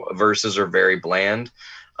the verses are very bland.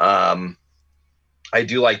 I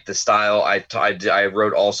do like the style. I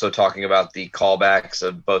wrote also talking about the callbacks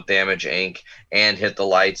of both Damage Inc. and Hit the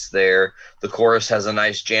Lights there. The chorus has a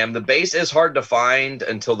nice jam. The bass is hard to find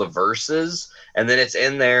until the verses, and then it's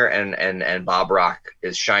in there, and Bob Rock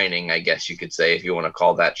is shining, I guess you could say, if you want to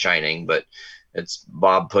call that shining, but it's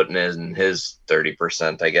Bob putting in his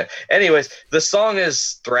 30%, I guess. Anyways, the song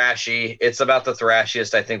is thrashy. It's about the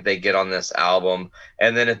thrashiest I think they get on this album.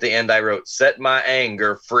 And then at the end I wrote, set my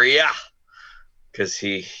anger free. Because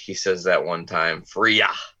he says that one time, free,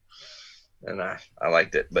 and I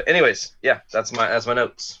liked it. But anyways, yeah, that's my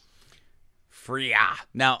notes. Free.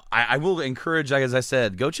 Now I will encourage, as I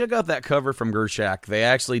said, go check out that cover from Gershak. They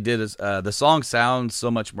actually did the song sounds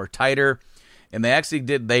so much more tighter, and they actually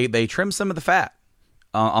did they trimmed some of the fat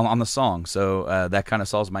on the song. So that kind of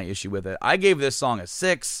solves my issue with it. I gave this song a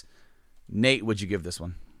 6. Nate, would you give this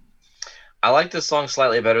one? I like this song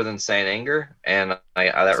slightly better than Saint Anger, and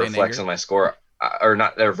that Saint reflects Anger? on my score. Or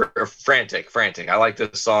not, or Frantic. I like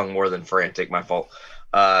this song more than Frantic. My fault.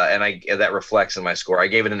 And that reflects in my score. I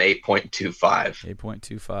gave it an 8.25.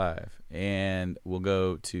 8.25, and we'll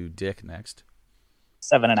go to Dick next.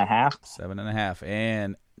 7.5. 7.5,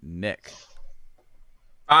 and Nick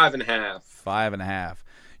 5.5.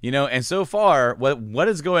 5.5. And so far, what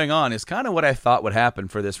is going on is kind of what I thought would happen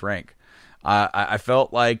for this rank. I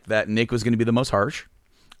felt like that Nick was going to be the most harsh.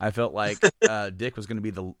 I felt like Dick was going to be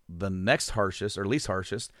the next harshest or least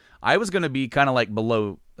harshest. I was going to be kind of like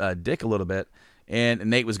below Dick a little bit, and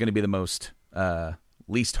Nate was going to be the most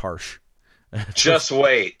least harsh. Just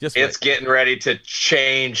wait. Just it's getting ready to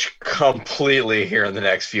change completely here in the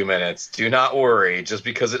next few minutes. Do not worry. Just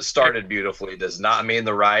because it started beautifully does not mean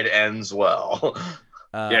the ride ends well.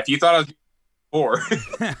 Yeah, if you thought I was 4.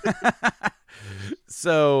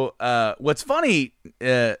 So what's funny,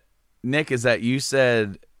 Nick, is that you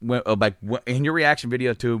said in your reaction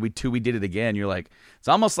video to we did it again. You're like, it's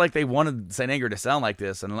almost like they wanted Saint Anger to sound like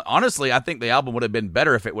this. And honestly, I think the album would have been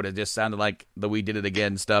better if it would have just sounded like the We Did It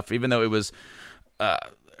Again stuff, even though it was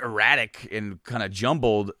erratic and kind of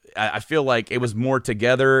jumbled. I feel like it was more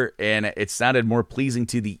together and it sounded more pleasing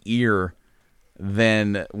to the ear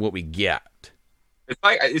than what we get.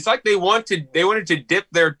 It's like they wanted to dip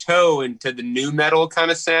their toe into the new metal kind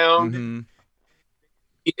of sound. Mm-hmm.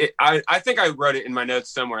 I think I wrote it in my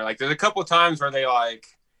notes somewhere. Like, there's a couple times where they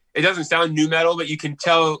it doesn't sound new metal, but you can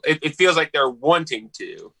tell it feels like they're wanting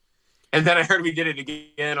to. And then I heard We Did It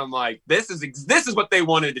Again. I'm like, this is what they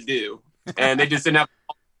wanted to do, and they just didn't have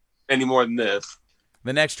any more than this.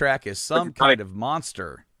 The next track is Some Kind of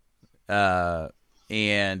Monster, and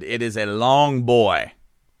it is a long boy.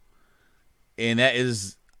 And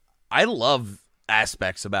I love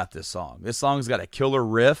aspects about this song. This song's got a killer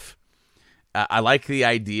riff. I like the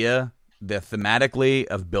idea, thematically,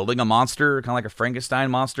 of building a monster, kind of like a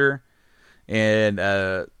Frankenstein monster. And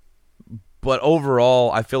but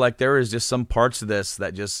overall, I feel like there is just some parts of this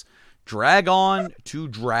that just drag on.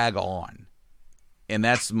 And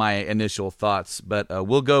that's my initial thoughts. But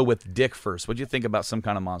we'll go with Dick first. What do you think about Some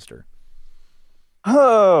Kind of Monster?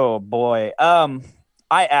 Oh boy.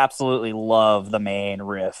 I absolutely love the main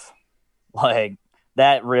riff. Like,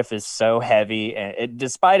 that riff is so heavy, and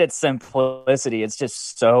despite its simplicity, it's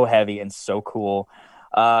just so heavy and so cool.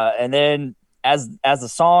 And then as the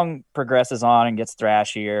song progresses on and gets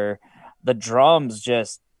thrashier, the drums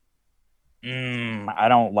just I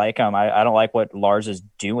don't like them. I don't like what Lars is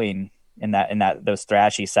doing in those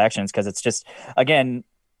thrashy sections, because it's just, again,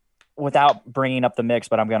 without bringing up the mix,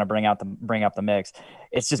 but I'm going to bring up the mix.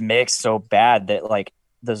 It's just mixed so bad that like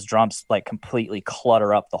those drums like completely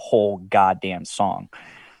clutter up the whole goddamn song.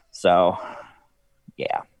 So,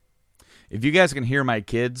 yeah. If you guys can hear my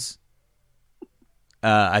kids,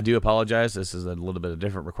 I do apologize. This is a little bit of a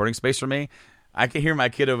different recording space for me. I can hear my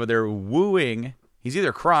kid over there wooing. He's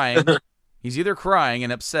either crying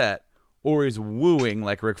and upset, or he's wooing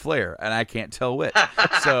like Ric Flair, and I can't tell which.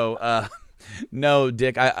 So, no,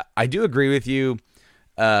 Dick, I do agree with you.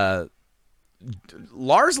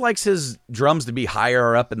 Lars likes his drums to be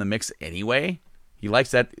higher up in the mix anyway. He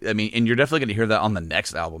likes that. I mean, and you're definitely going to hear that on the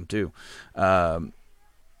next album too. No,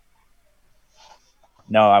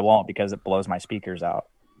 I won't, because it blows my speakers out.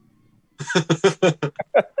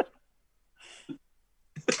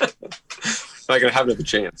 Not gonna have another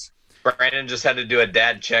chance. Brandon just had to do a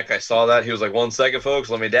dad check. I saw that. He was like, 1 second, folks.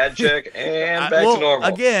 Let me dad check. And back to normal.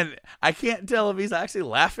 Again, I can't tell if he's actually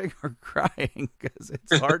laughing or crying because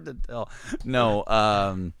it's hard to tell.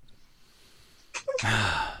 No,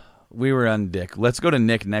 we were on Dick. Let's go to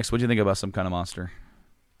Nick next. What do you think about Some Kind of Monster?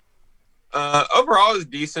 Overall, it's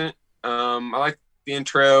decent. I like the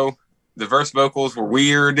intro. The verse vocals were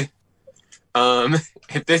weird.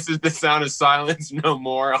 If this is the sound of silence no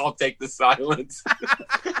more, I'll take the silence.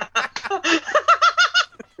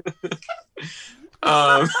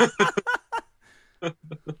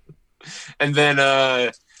 And then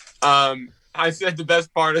I said the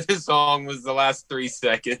best part of the song was the last 3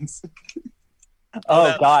 seconds.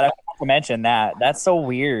 Oh God, I forgot to mention that. That's so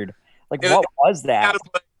weird. Like, what was that?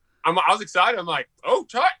 I was excited. I'm like, oh,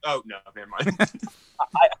 oh no, never mind.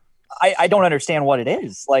 I don't understand what it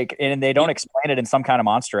is. Like, and they don't explain it in Some Kind of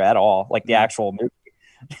Monster at all. Like the actual movie.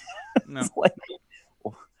 No.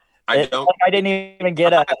 I don't. I didn't even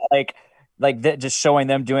get a just showing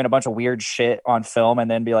them doing a bunch of weird shit on film and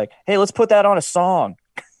then be like, hey, let's put that on a song.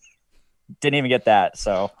 Didn't even get that.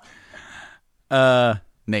 So,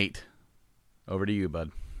 Nate, over to you,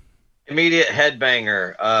 bud. Immediate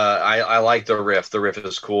headbanger. I like the riff. The riff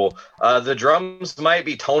is cool. The drums might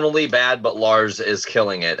be tonally bad, but Lars is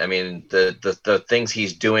killing it. I mean, the things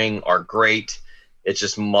he's doing are great. It's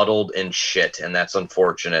just muddled and shit, and that's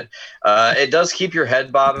unfortunate. It does keep your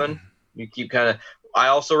head bobbing. You keep kind of. I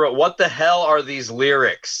also wrote, what the hell are these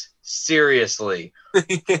lyrics? Seriously,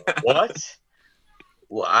 what?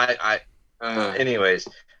 Well, anyways,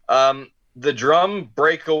 the drum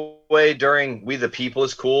breakaway during "We the People"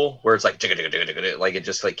 is cool, where it's like it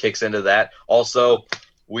just like kicks into that. Also,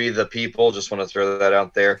 "We the People," just want to throw that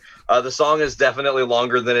out there. The song is definitely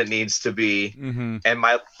longer than it needs to be. Mm-hmm. And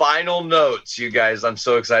my final notes, you guys, I'm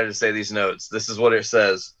so excited to say these notes. This is what it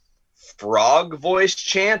says: frog voice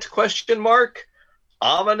chant ?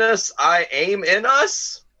 Ominous, I aim in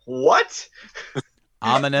us. What?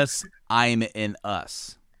 Ominous, I'm in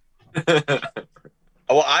us.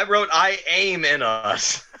 Well, I wrote I aim in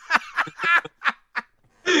us.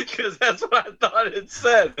 Because that's what I thought it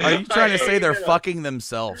said. Are you trying to say they're fucking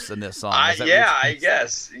themselves in this song? I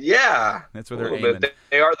guess. Yeah. That's what they're aiming.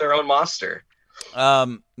 They are their own monster.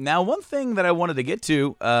 Now, one thing that I wanted to get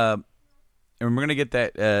to, and we're going to get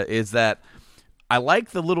that, is that I like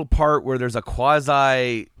the little part where there's a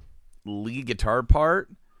quasi lead guitar part,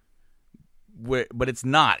 but it's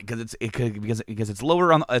not because it's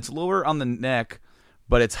lower on the neck,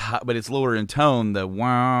 but it's lower in tone. The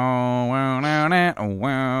wow wow wow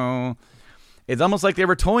wow. It's almost like they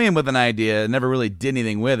were toying with an idea and never really did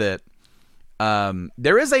anything with it.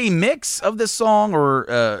 There is a mix of this song,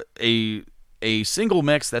 or a single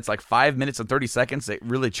mix that's like 5 minutes and 30 seconds that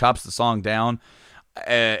really chops the song down.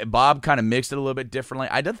 Bob kind of mixed it a little bit differently.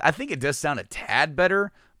 I think it does sound a tad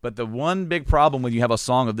better, but the one big problem when you have a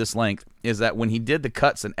song of this length is that when he did the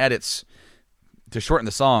cuts and edits to shorten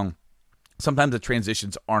the song, sometimes the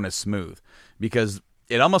transitions aren't as smooth because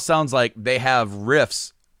it almost sounds like they have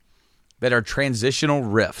riffs that are transitional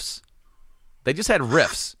riffs. They just had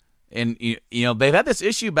riffs. And, you know, they've had this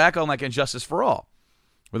issue back on like Injustice for All,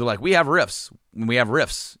 where they're like, we have riffs, and we have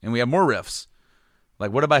riffs, and we have more riffs.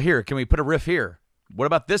 Like, what about here? Can we put a riff here? What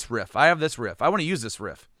about this riff? I have this riff. I want to use this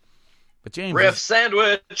riff. But James, riff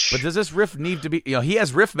sandwich. But does this riff need to be? You know, he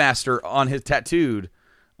has Riff Master on his tattooed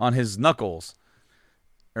on his knuckles,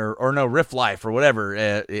 or no Riff Life or whatever,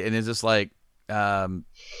 and it's just like,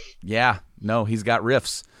 yeah, no, he's got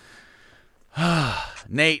riffs.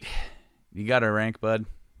 Nate, you got a rank, bud.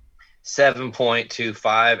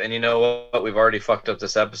 7.25, and you know what? We've already fucked up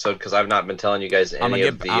this episode because I've not been telling you guys any I'm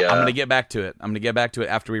gonna get back to it.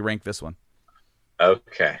 After we rank this one.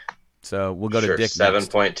 Okay. So we'll go to Dick.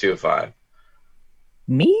 7.25.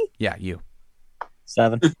 Me? Yeah, you.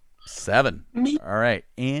 7. 7. Me. All right,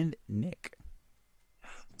 and Nick.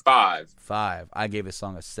 5. 5. I gave this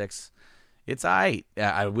song a 6. It's aight.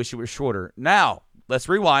 I wish it were shorter. Now let's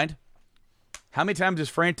rewind. How many times has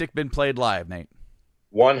Frantic been played live, Nate?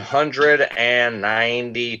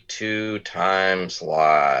 192 times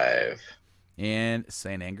live. And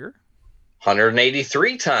Saint Anger?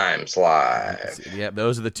 183 times live. Yeah,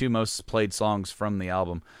 those are the two most played songs from the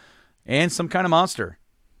album. And Some Kind of Monster.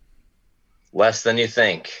 Less than you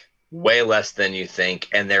think. Way less than you think.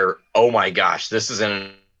 And they're, oh my gosh, this is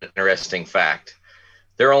an interesting fact.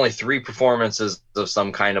 There are only 3 performances of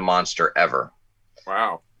Some Kind of Monster ever.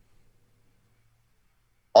 Wow.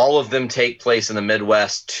 All of them take place in the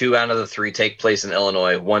Midwest. 2 out of the 3 take place in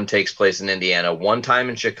Illinois. 1 takes place in Indiana. 1 time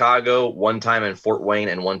in Chicago, 1 time in Fort Wayne,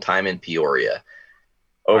 and 1 time in Peoria.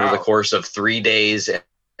 Over the course of 3 days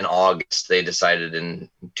August, they decided in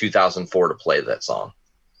 2004 to play that song.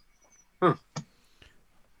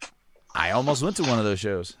 I almost went to one of those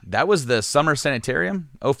shows. That was the Summer Sanitarium,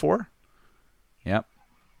 04? Yep.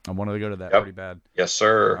 I wanted to go to that pretty bad. Yes,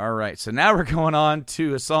 sir. All right, so now we're going on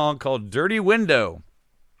to a song called Dirty Window.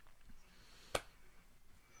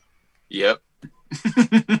 Yep.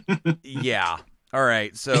 Yeah. All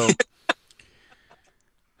right, so...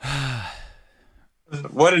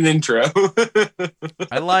 What an intro.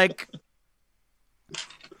 I like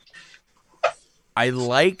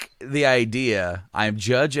the idea. I'm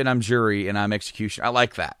judge and I'm jury and I'm execution. I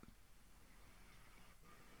like that.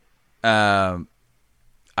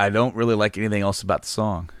 I don't really like anything else about the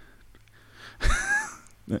song.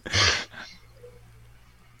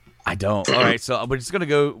 I don't. All right, so we're just gonna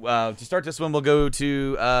go to start this one. We'll go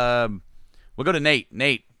to Nate.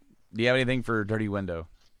 Nate, do you have anything for Dirty Window?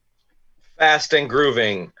 Fast and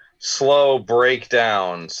grooving, slow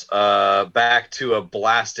breakdowns, back to a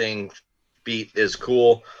blasting beat is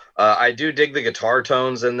cool. I do dig the guitar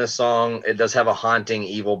tones in this song. It does have a haunting,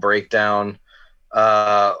 evil breakdown.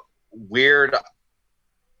 Weird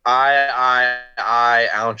I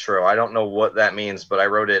outro. I don't know what that means, but I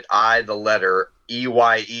wrote it I the letter,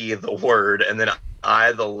 EYE the word, and then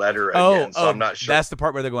I the letter again. So I'm not sure. That's the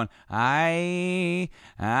part where they're going, I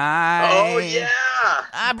Oh yeah.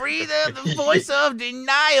 I breathe out the voice of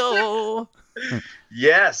denial.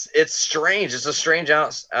 Yes, it's strange. It's a strange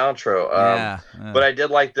outro. Yeah. But I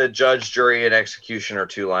did like the judge, jury, and executioner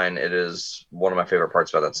 2-line. It is one of my favorite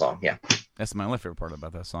parts about that song. Yeah. That's my only favorite part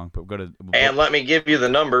about that song. But And let me give you the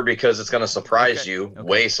number because it's going to surprise you. Okay.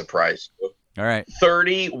 Way surprise you. All right.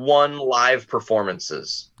 31 live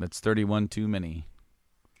performances. That's 31 too many.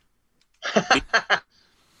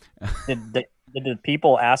 Did the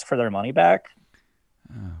people ask for their money back?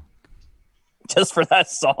 Oh. Just for that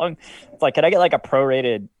song? It's like, can I get like a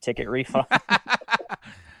prorated ticket refund? All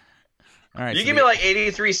right. You give me like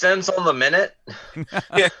 83 cents on the minute.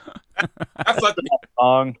 Yeah. I thought that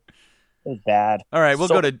song is bad. All right, we'll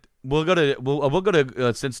go to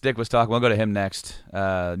since Dick was talking, we'll go to him next.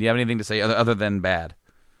 Do you have anything to say other than bad?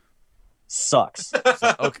 Sucks.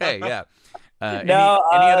 Okay, yeah. Any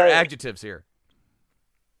other adjectives here?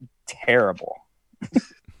 Terrible.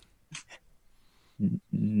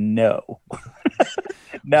 No.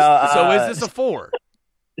 No. So is this a 4?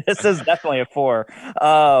 This is definitely a 4.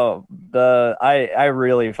 I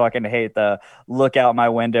really fucking hate the look out my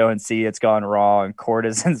window and see it's gone wrong. Court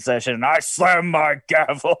is in session. And I slam my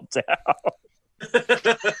gavel down.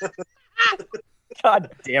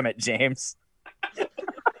 God damn it, James.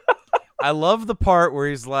 I love the part where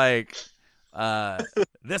he's like,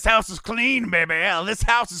 this house is clean, baby. This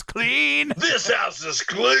house is clean. This house is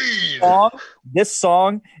clean. This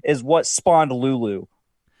song is what spawned Lulu.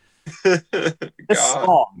 This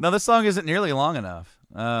song isn't nearly long enough.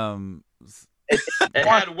 It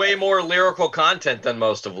had way more lyrical content than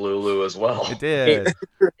most of Lulu as well. It did.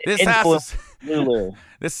 This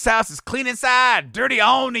house is clean inside, dirty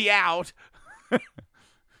on the out.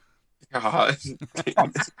 God.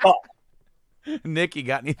 Nick, you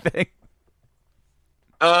got anything?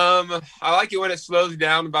 I like it when it slows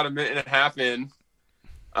down about a minute and a half in.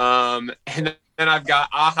 And then I've got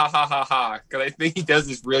ah ha ha ha ha, because I think he does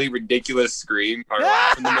this really ridiculous scream or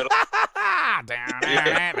laugh in the middle.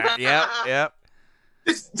 Yep.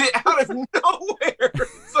 Just out of nowhere.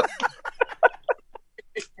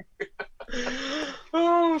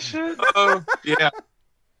 Oh shit. Oh yeah.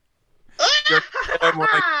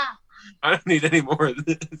 I don't need any more of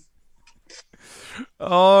this.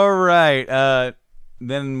 All right.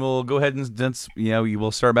 Then we'll go ahead and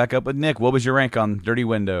we'll start back up with Nick. What was your rank on Dirty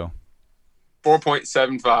Window?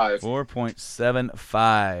 4.75.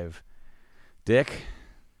 4.75. Dick?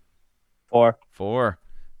 4. 4.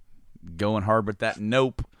 Going hard with that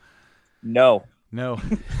nope. No.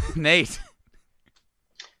 Nate?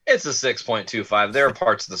 It's a 6.25. There are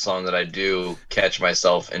parts of the song that I do catch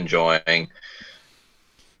myself enjoying.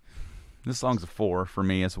 This song's a 4 for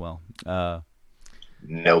me as well.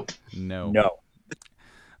 Nope. No.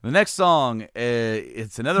 The next song,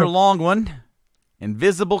 it's another long one.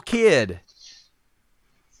 Invisible Kid.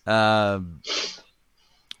 I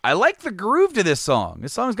like the groove to this song.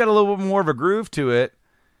 This song's got a little bit more of a groove to it,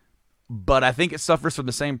 but I think it suffers from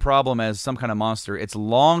the same problem as Some Kind of Monster. It's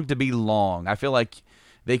long to be long. I feel like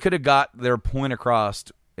they could have got their point across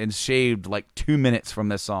and shaved like 2 minutes from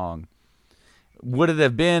this song. Would it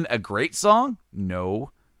have been a great song? No.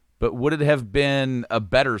 But would it have been a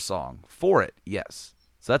better song for it? Yes.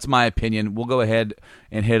 So that's my opinion. We'll go ahead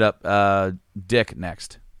and hit up Dick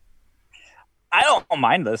next. I don't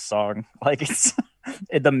mind this song. Like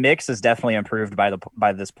The mix is definitely improved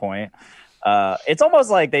by this point. It's almost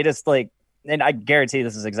like they just like, and I guarantee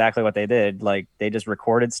this is exactly what they did. Like they just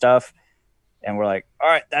recorded stuff, and we're like, all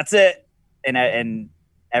right, that's it. And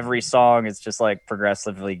every song is just like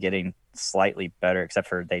progressively getting slightly better, except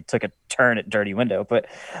for they took a turn at Dirty Window. But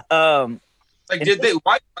like, did they?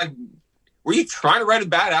 Why? Like, were you trying to write a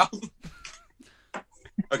bad album?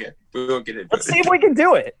 Okay, we won't get into it. Let's see if we can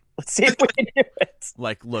do it.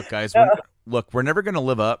 Like, look, guys, we're never going to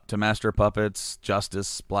live up to Master of Puppets,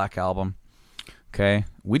 Justice, Black Album. Okay?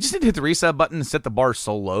 We just need to hit the reset button and set the bar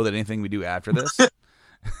so low that anything we do after this.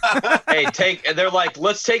 Hey, they're like,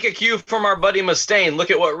 let's take a cue from our buddy Mustaine.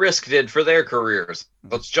 Look at what Risk did for their careers.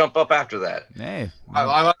 Let's jump up after that. Hey.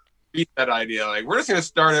 I like that idea. Like, we're just going to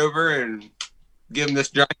start over and give them this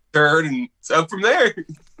giant turd and it's up from there.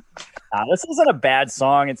 This isn't a bad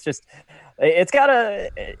song. It's just, it's got,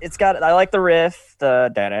 I like the riff,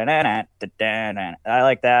 the da-da-da-da-da-da-da. I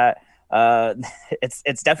like that.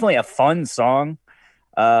 It's definitely a fun song.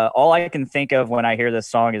 All I can think of when I hear this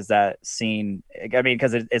song is that scene. I mean,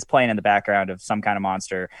 because it's playing in the background of Some Kind of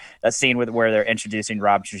Monster. That scene where they're introducing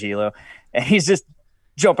Rob Trujillo, and he's just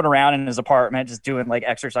jumping around in his apartment, just doing like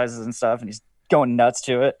exercises and stuff, and he's going nuts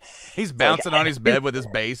to it. He's bouncing on his bed with his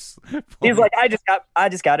bass. He's like, I just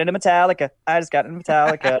got into Metallica.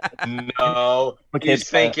 No, he's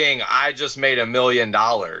thinking, I just made $1 million.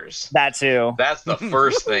 That too. That's the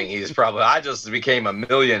first thing he's probably. I just became a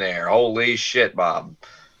millionaire. Holy shit, Bob.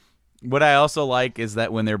 What I also like is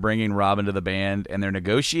that when they're bringing Rob into the band and they're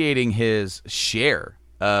negotiating his share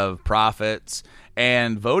of profits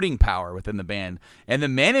and voting power within the band, and the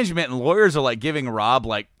management and lawyers are like giving Rob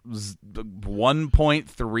like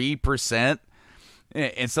 1.3%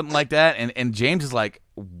 and something like that, and James is like,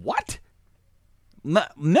 what?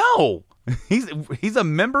 No. He's a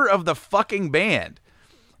member of the fucking band.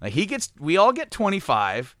 Like we all get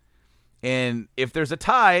 25, and if there's a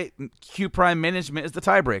tie, Q Prime management is the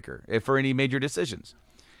tiebreaker for any major decisions.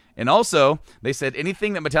 And also, they said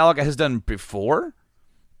anything that Metallica has done before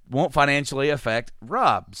won't financially affect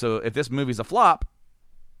Rob. So if this movie's a flop,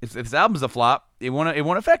 if this album's a flop, it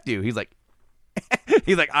won't affect you. He's like,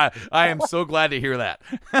 I am so glad to hear that.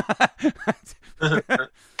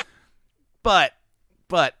 But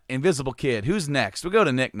Invisible Kid, who's next? We'll go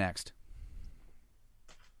to Nick next.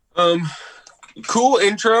 Cool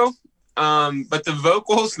intro. But the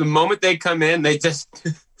vocals, the moment they come in, they just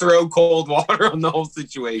throw cold water on the whole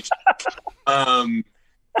situation.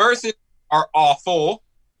 Verses are awful.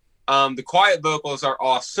 The quiet vocals are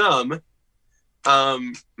awesome.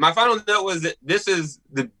 My final note was that this is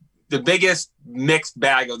the biggest mixed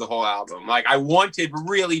bag of the whole album. Like, I wanted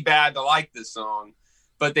really bad to like this song,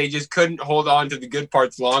 but they just couldn't hold on to the good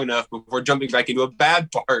parts long enough before jumping back into a bad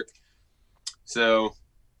part. So,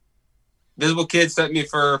 Visible Kid sent me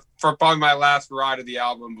for probably my last ride of the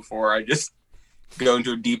album before I just go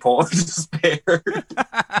into a deep hole of despair.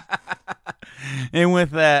 And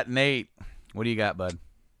with that, Nate, what do you got, bud?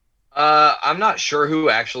 I'm not sure who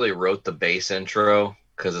actually wrote the bass intro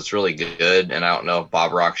because it's really good, and I don't know if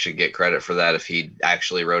Bob Rock should get credit for that, if he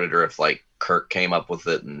actually wrote it or if like Kirk came up with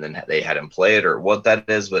it and then they had him play it or what that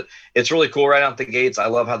is. But it's really cool right out the gates. I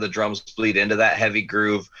love how the drums bleed into that heavy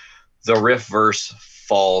groove. The riff verse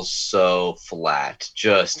falls so flat,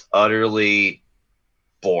 just utterly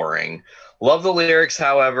boring. Love the lyrics,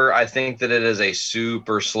 however. I think that it is a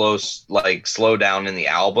super slow down in the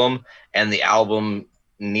album, and the album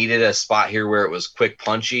needed a spot here where it was quick,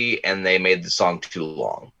 punchy, and they made the song too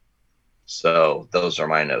long. So those are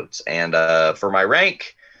my notes. And for my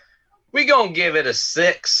rank, we gonna give it a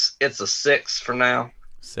 6. It's a 6 for now.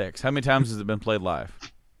 6. How many times has it been played live?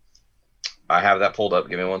 I have that pulled up.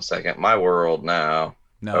 Give me 1 second. My World now.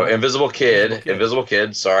 No. Oh, Invisible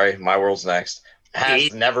Kid. Sorry, My World's next.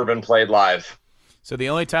 Has never been played live. So the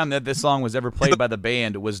only time that this song was ever played by the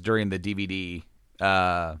band was during the DVD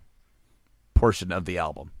portion of the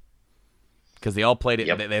album, because they all played it.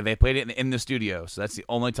 Yep. They played it in the studio, so that's the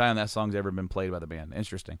only time that song's ever been played by the band.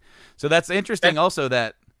 Interesting. So that's interesting. Also,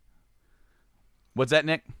 that what's that,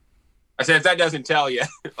 Nick? I said, if that doesn't tell you,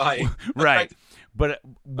 like, right. But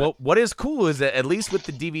what is cool is that at least with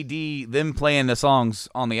the DVD, them playing the songs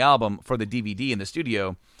on the album for the DVD in the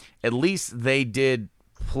studio, at least they did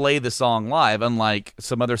play the song live, unlike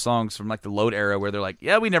some other songs from like the Load era where they're like,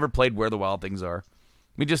 yeah, we never played Where the Wild Things Are.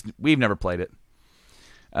 We've never played it.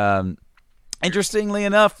 Interestingly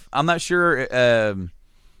enough, I'm not sure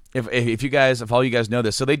if all you guys know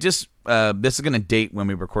this. So they just this is going to date when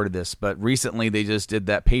we recorded this, but recently they just did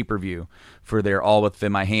that pay-per-view for their All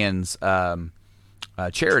Within My Hands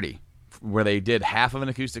charity, where they did half of an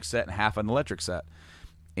acoustic set and half an electric set.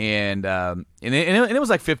 and it was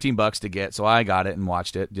like $15 to get, so I got it and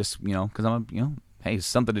watched it just because I'm hey, it's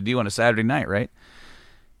something to do on a Saturday night, right?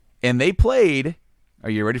 And they played. Are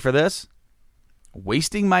you ready for this?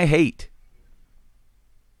 "Wasting My Hate."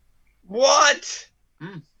 What?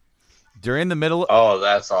 During the middle. Oh,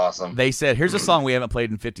 that's awesome. They said, "Here's a song we haven't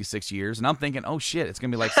played in 56 years," and I'm thinking, "Oh shit, it's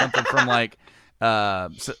gonna be like something from like."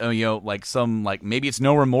 Like some maybe it's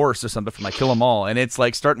 "No Remorse" or something from like Kill 'Em All, and it's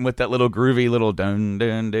like starting with that little groovy little dun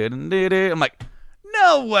dun dun dun dun. I'm like,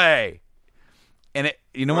 no way. And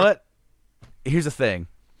you know what? Here's the thing,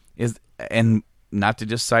 and not to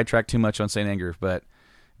just sidetrack too much on St. Anger, but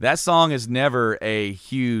that song is never a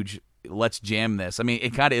huge let's jam this. I mean,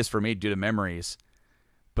 it kind of is for me due to memories,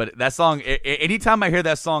 but that song, anytime I hear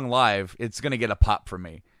that song live, it's gonna get a pop from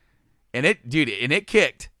me. And it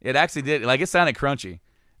kicked. It actually did. Like, it sounded crunchy.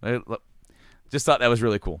 Just thought that was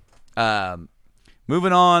really cool.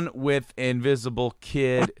 Moving on with Invisible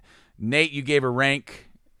Kid. Nate, you gave a rank,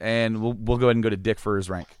 and we'll go ahead and go to Dick for his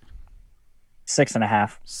rank.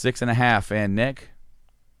 6.5. 6.5. And Nick?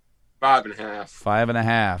 5.5.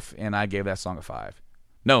 5.5. And I gave that song a 5.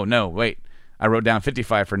 No, wait. I wrote down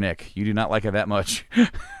 55 for Nick. You do not like it that much.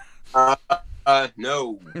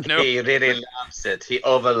 No. He really loves it. He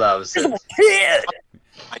overloves it.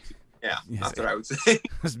 Yeah, that's what I would say.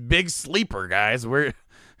 This big sleeper, guys. Why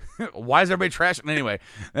is everybody trashing? Anyway,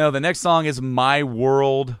 no, the next song is "My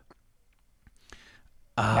World."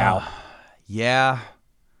 Yeah.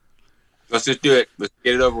 Let's just do it. Let's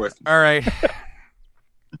get it over with. All right.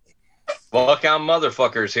 Walk out,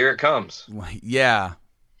 motherfuckers. Here it comes. Yeah.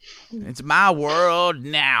 It's my world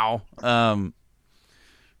now.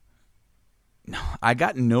 No, I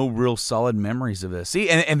got no real solid memories of this. See,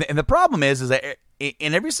 and the problem is that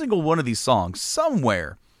in every single one of these songs,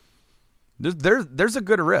 somewhere there's a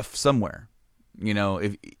good riff somewhere.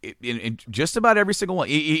 If in just about every single one,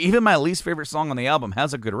 even my least favorite song on the album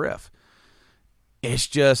has a good riff. It's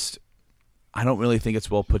just I don't really think it's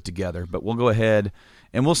well put together. But we'll go ahead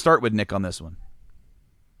and we'll start with Nick on this one.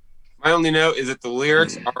 My only note is that the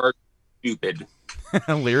lyrics are stupid.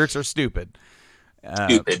 Lyrics are stupid.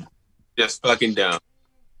 Stupid. Just fucking dumb.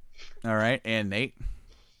 All right, and Nate?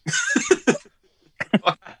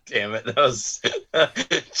 God damn it. That was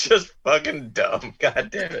just fucking dumb. God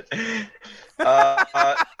damn it.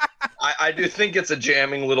 I do think it's a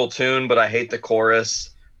jamming little tune, but I hate the chorus.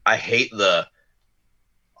 I hate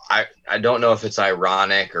I don't know if it's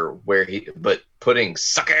ironic or but putting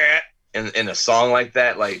 "suck it" in a song like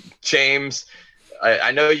that, like James,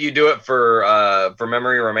 I know you do it for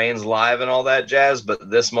Memory Remains live and all that jazz,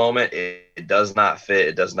 but this moment it does not fit.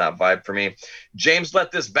 It does not vibe for me. James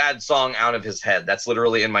let this bad song out of his head. That's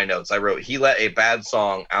literally in my notes. I wrote, he let a bad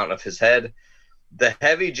song out of his head. The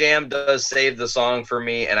heavy jam does save the song for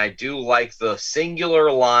me, and I do like the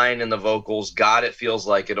singular line in the vocals, "God, it feels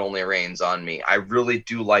like it only rains on me." I really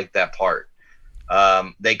do like that part.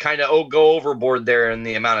 They kind of go overboard there in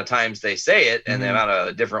the amount of times they say it and the amount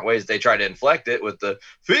of different ways they try to inflect it with the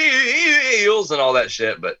feels and all that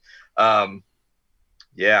shit. But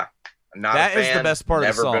yeah, I'm not that a fan. Is the best part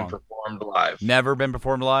of the song. Never been performed live. Never been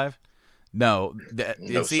performed live? No.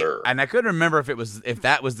 No, sir. And I couldn't remember if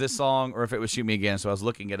that was this song or if it was "Shoot Me Again," so I was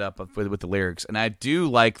looking it up with the lyrics. And I do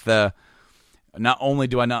like not only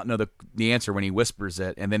do I not know the answer when he whispers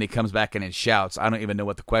it and then he comes back and shouts, I don't even know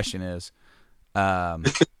what the question is. And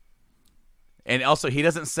also he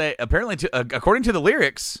doesn't say, apparently according to the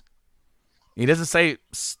lyrics, he doesn't say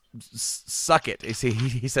suck it.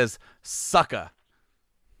 He says sucka.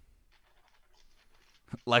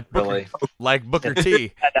 Like Booker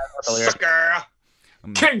T. Sucker!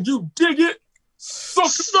 Can you dig it?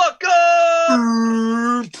 Sucker!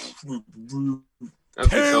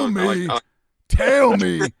 Tell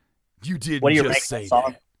me you didn't What do you just rank say that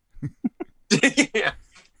song? that. Yeah.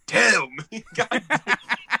 Tell me.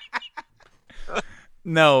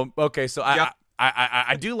 No, okay, so Yeah.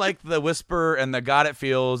 I do like the whisper and the "God, it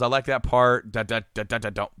feels." I like that part. Da da da da da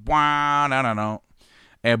da. Wah, no no no.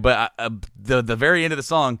 And but the very end of the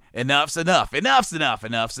song, enough's enough. Enough's enough.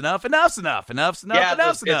 Enough's enough. Enough's enough. Enough's enough. Yeah,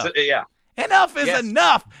 Enough's enough. yeah. Enough is Yes.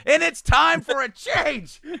 enough, and it's time for a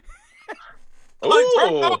change.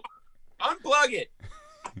 Ooh. Unplug it.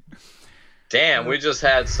 Damn, we just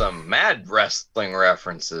had some mad wrestling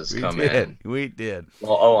references come in. We did.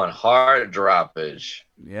 Well, Owen Hart droppage.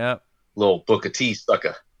 Yep. Little Booker T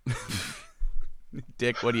sucker.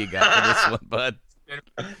 Dick, what do you got for this one, bud?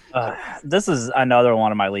 This is another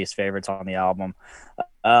one of my least favorites on the album.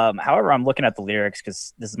 However, I'm looking at the lyrics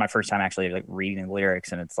because this is my first time actually like reading the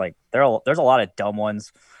lyrics, and it's like there's a lot of dumb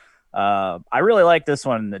ones. I really like this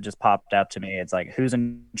one that just popped out to me. It's like, who's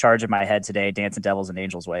in charge of my head today? Dancing Devils and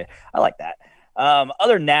Angels Way. I like that.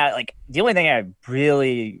 Other than that, like the only thing I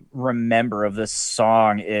really remember of this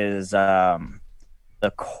song is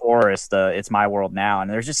the chorus, It's My World Now. And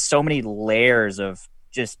there's just so many layers of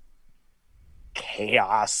just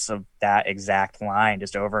chaos of that exact line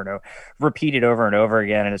just over and over, repeated over and over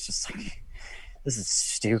again. And it's just like, this is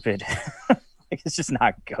stupid. Like, it's just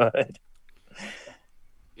not good.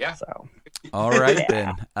 Yeah. So, All right,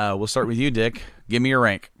 then. We'll start with you, Dick. Give me your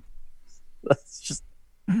rank.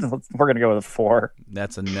 we're going to go with a 4.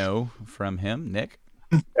 That's a no from him. Nick?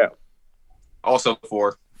 Also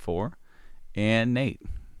 4. 4. And Nate?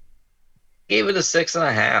 Gave it a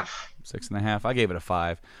 6.5. 6.5. I gave it a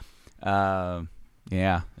 5.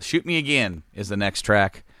 Yeah. Shoot Me Again is the next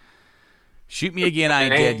track. Shoot Me Again, I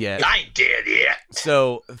Ain't Dead Yet. I ain't dead yet.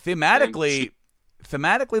 So thematically,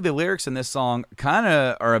 the lyrics in this song kind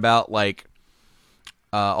of are about like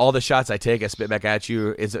all the shots I take, I spit back at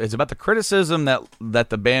you. It's about the criticism that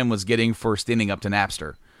the band was getting for standing up to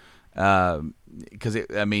Napster. Because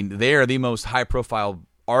they are the most high profile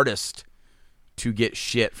artist to get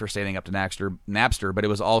shit for standing up to Napster. But it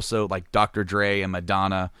was also like Dr. Dre and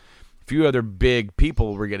Madonna, a few other big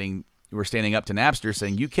people were standing up to Napster,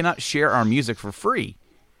 saying you cannot share our music for free.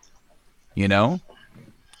 You know.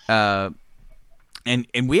 And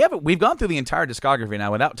we've gone through the entire discography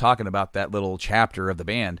now without talking about that little chapter of the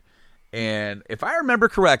band. And if I remember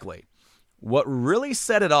correctly, what really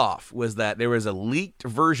set it off was that there was a leaked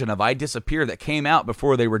version of I Disappear that came out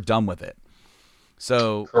before they were done with it.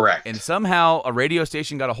 So Correct. And somehow a radio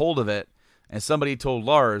station got a hold of it, and somebody told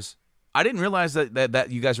Lars, I didn't realize that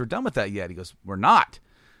you guys were done with that yet. He goes, we're not.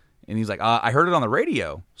 And he's like, I heard it on the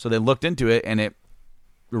radio. So they looked into it, and it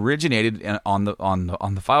originated on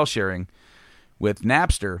the file sharing with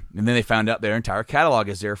Napster, and then they found out their entire catalog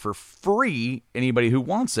is there for free, anybody who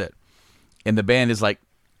wants it. And the band is like,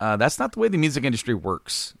 that's not the way the music industry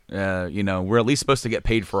works. We're at least supposed to get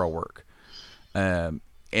paid for our work. And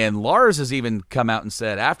Lars has even come out and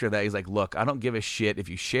said after that, he's like, look, I don't give a shit if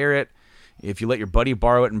you share it, if you let your buddy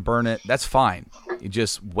borrow it and burn it, that's fine. You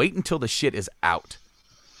just wait until the shit is out,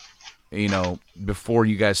 before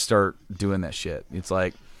you guys start doing that shit. It's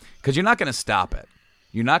like, because you're not going to stop it.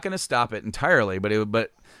 You're not going to stop it entirely,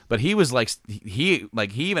 but he was like he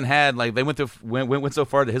even had like they went so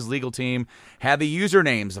far that his legal team had the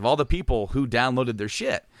usernames of all the people who downloaded their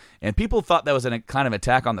shit, and people thought that was a kind of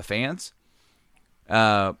attack on the fans.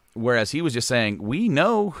 Whereas he was just saying, we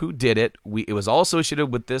know who did it. It was all associated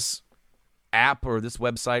with this app or this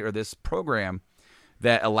website or this program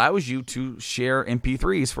that allows you to share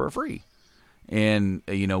MP3s for free, and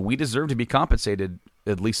we deserve to be compensated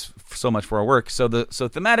at least so much for our work. So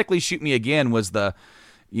thematically, Shoot Me Again was the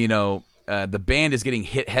band is getting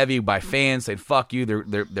hit heavy by fans saying "fuck you."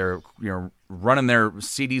 They're running their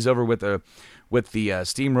CDs over with the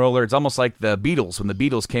steamroller. It's almost like the Beatles when the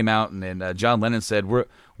Beatles came out and John Lennon said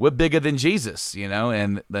we're bigger than Jesus,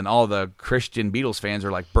 and then all the Christian Beatles fans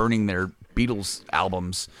are like burning their Beatles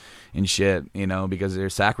albums and shit, because they're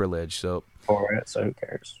sacrilege. So who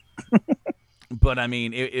cares? But I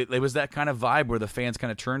mean, it was that kind of vibe where the fans kind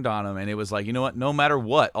of turned on them, and it was like, you know what? No matter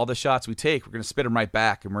what, all the shots we take, we're going to spit them right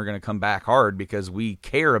back, and we're going to come back hard because we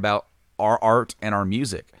care about our art and our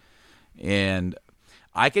music. And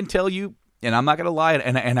I can tell you, and I'm not going to lie,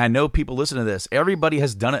 and I know people listen to this. Everybody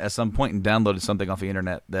has done it at some point and downloaded something off the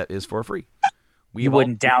internet that is for free. You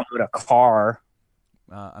wouldn't download a car.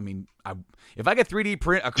 If I could 3D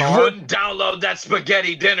print a car, You wouldn't download that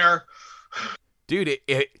spaghetti dinner. Dude,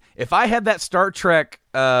 if I had that Star Trek,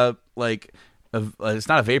 it's not a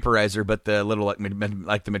vaporizer, but the little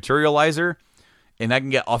like the materializer, and I can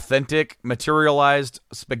get authentic materialized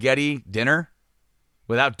spaghetti dinner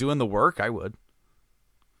without doing the work, I would.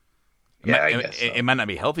 Yeah, I guess so. It might not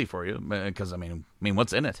be healthy for you because I mean,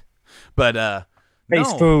 what's in it? But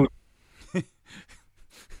Space no. food.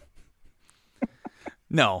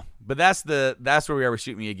 No, but that's where we are with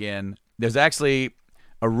Shoot Me Again. There's actually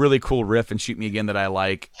a really cool riff in Shoot Me Again that I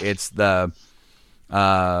like. It's the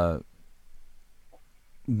one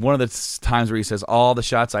of the times where he says, all the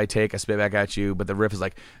shots I take, I spit back at you, but the riff is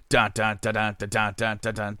like dun dun dun dun dun dun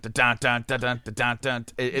dun dun dun dun dun dun dun dun.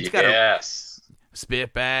 It's got a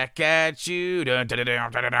spit back at you. Dun, dun,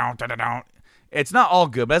 dun, dun, dun, dun, dun. It's not all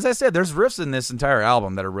good, but as I said, there's riffs in this entire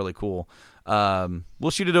album that are really cool.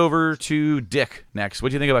 We'll shoot it over to Dick next. What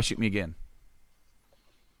do you think about Shoot Me Again?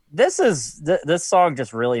 This song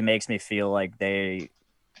just really makes me feel like they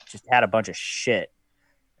just had a bunch of shit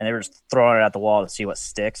and they were just throwing it at the wall to see what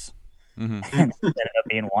sticks. Mm-hmm. And it ended up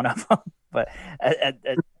being one of them. But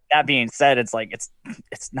that being said, it's like it's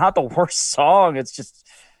not the worst song. It's just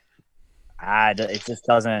it just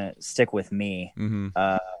doesn't stick with me.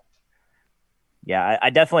 Mm-hmm. Yeah, I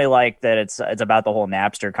definitely like that it's about the whole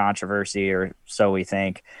Napster controversy, or so we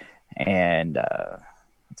think, and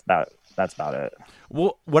that's about it.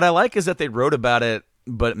 Well, what I like is that they wrote about it,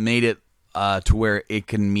 but made it to where it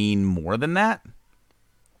can mean more than that.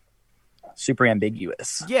 Super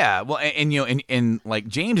ambiguous. Yeah, well, and you know, and like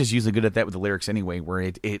James is usually good at that with the lyrics anyway,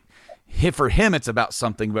 where it for him it's about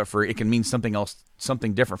something, but for it can mean something else,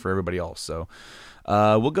 something different for everybody else. So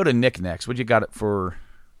we'll go to Nick next. What you got for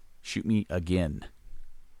Shoot Me Again?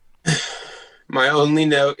 My only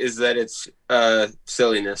note is that it's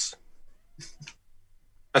silliness.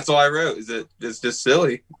 That's all I wrote. Is that it's just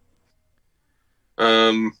silly.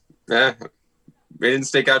 Yeah, it didn't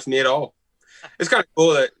stick out to me at all. It's kind of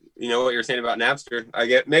cool that what you're saying about Napster. I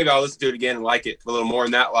get maybe I'll listen to it again and like it a little more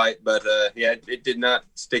in that light. But yeah, it did not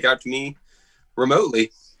stick out to me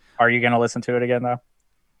remotely. Are you going to listen to it again though?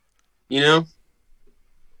 I'm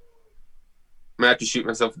gonna have to shoot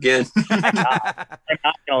myself again. I'm not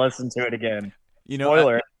going to listen to it again.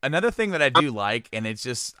 Spoiler. Another thing that I do like, and it's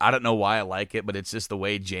just, I don't know why I like it, but it's just the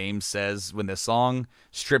way James says when the song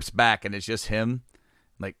strips back and it's just him.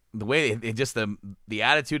 Like the way it just the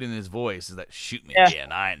attitude in his voice is that shoot me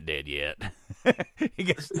again, I ain't dead yet. he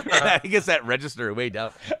gets that register way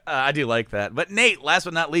down. I do like that. But Nate, last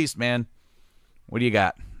but not least, man, what do you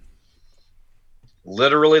got?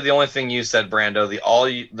 Literally the only thing you said, Brando.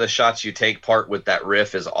 The shots you take part with that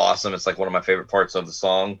riff is awesome. It's like one of my favorite parts of the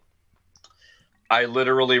song. I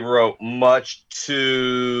literally wrote much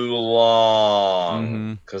too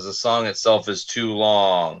long because the song itself is too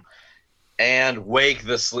long. And Wake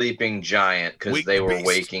the Sleeping Giant, because they were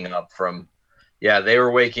waking up from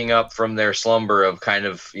their slumber of kind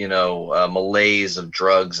of, malaise of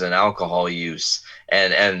drugs and alcohol use.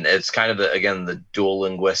 And it's kind of, the dual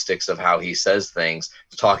linguistics of how he says things,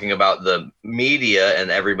 talking about the media and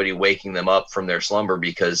everybody waking them up from their slumber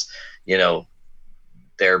because,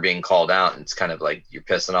 they're being called out, and it's kind of like you're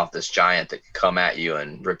pissing off this giant that could come at you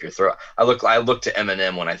and rip your throat. I look to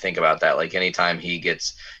Eminem when I think about that. Like anytime he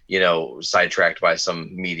gets, sidetracked by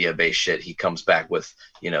some media-based shit, he comes back with,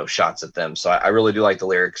 shots at them. So I really do like the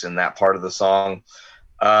lyrics in that part of the song.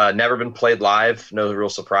 Never been played live. No real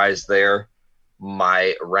surprise there.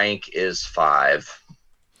 My rank is 5.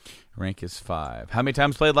 Rank is 5. How many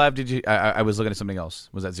times played live did you? I was looking at something else.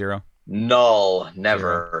 Was that 0? Null.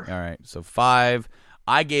 Never. 0. All right. So 5.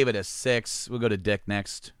 I gave it a 6. We'll go to Dick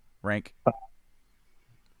next. Rank.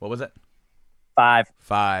 What was it? 5.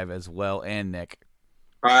 5 as well. And Nick.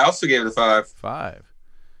 I also gave it a 5. 5.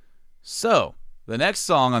 So the next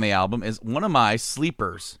song on the album is one of my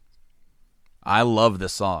sleepers. I love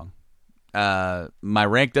this song. My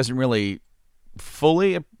rank doesn't really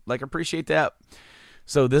fully appreciate that.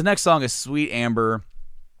 So this next song is Sweet Amber,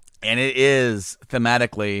 and it is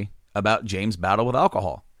thematically about James' battle with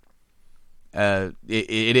alcohol.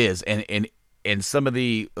 It is, and some of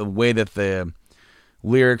the way that the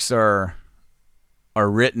lyrics are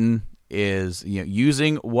written is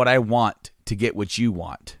using what I want to get what you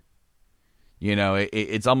want.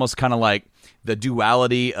 It's almost kind of like the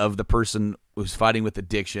duality of the person who's fighting with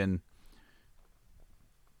addiction,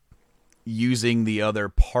 using the other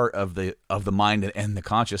part of the mind and the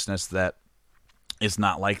consciousness that is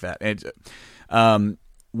not like that. And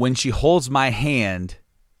when she holds my hand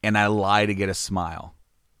and I lie to get a smile,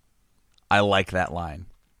 I like that line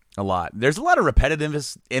a lot. There's a lot of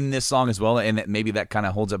repetitiveness in this song as well, and maybe that kind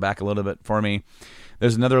of holds it back a little bit for me.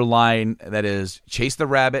 There's another line that is, chase the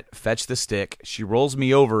rabbit, fetch the stick. She rolls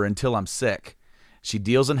me over until I'm sick. She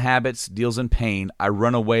deals in habits, deals in pain. I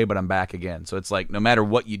run away, but I'm back again. So it's like no matter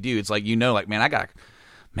what you do, it's like man, I got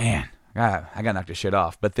to knock this shit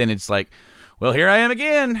off. But then it's like, well, here I am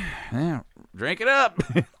again. Yeah, drink it up.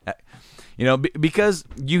 Because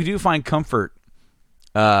you do find comfort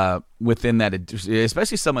within that,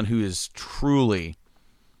 especially someone who is truly,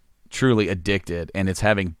 truly addicted and it's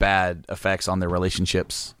having bad effects on their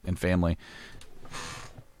relationships and family.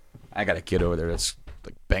 I got a kid over there that's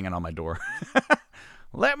like banging on my door.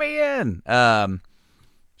 Let me in.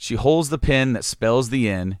 She holds the pen that spells the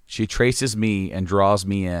end. She traces me and draws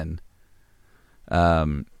me in.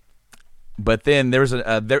 But then there was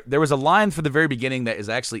a line for the very beginning that is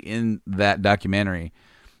actually in that documentary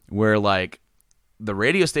where like the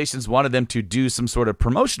radio stations wanted them to do some sort of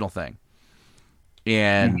promotional thing.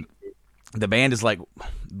 And the band is like,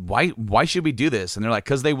 why should we do this? And they're like,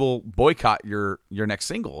 because they will boycott your next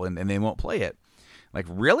single and they won't play it. Like,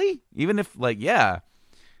 really? Even if yeah.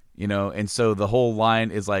 And so the whole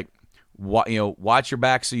line is like, watch your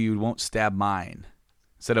back so you won't stab mine.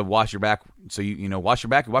 instead of wash your back. So you wash your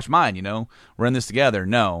back, you wash mine. We're in this together.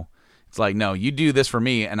 No, it's like, no, you do this for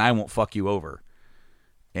me, and I won't fuck you over.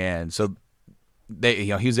 And so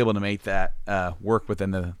he was able to make that work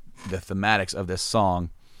within the thematics of this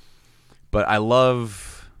song. But I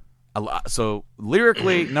love so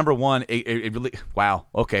lyrically, number one, it really, wow,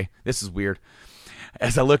 okay, this is weird.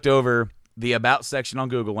 As I looked over the About section on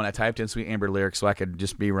Google when I typed in Sweet Amber lyrics, so I could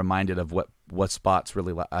just be reminded of what spots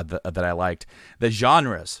really that I liked. The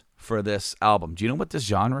genres for this album. Do you know what this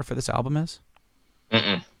genre for this album is?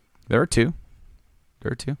 Mm-mm. There are two.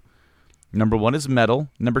 Number one is metal.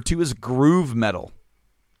 Number two is groove metal.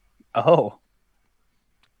 Oh.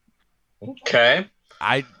 Okay.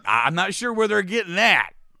 I'm not sure where they're getting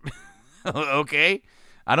that. Okay.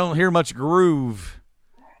 I don't hear much groove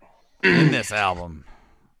in this album.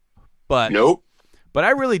 But Nope. But I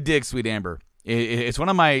really dig Sweet Amber. It's one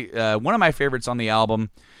of my favorites on the album.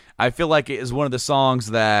 I feel like it is one of the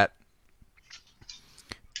songs that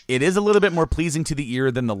it is a little bit more pleasing to the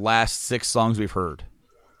ear than the last 6 songs we've heard.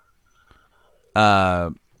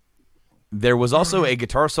 There was also a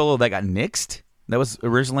guitar solo that got nixed. That was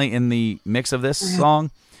originally in the mix of this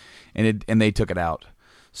song, and they took it out.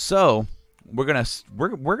 So we're gonna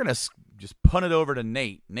just punt it over to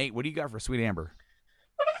Nate. Nate, what do you got for Sweet Amber?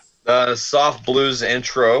 Soft blues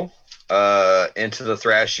intro into the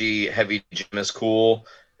thrashy heavy jam is cool.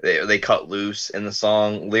 They cut loose in the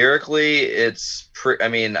song. Lyrically, it's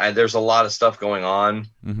there's a lot of stuff going on.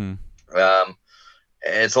 Mm-hmm.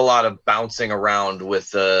 It's a lot of bouncing around with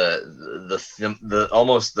the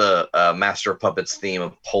almost the Master of Puppets theme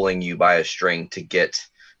of pulling you by a string to get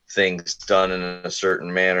things done in a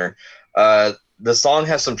certain manner. The song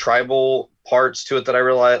has some tribal parts to it that I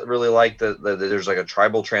really like. That there's like a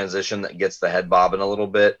tribal transition that gets the head bobbing a little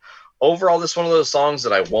bit. Overall, this is one of those songs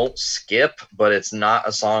that I won't skip, but it's not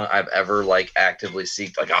a song I've ever like actively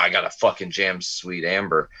seeked. Like, oh, I gotta fucking jam Sweet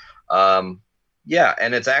Amber. Yeah,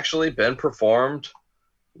 and it's actually been performed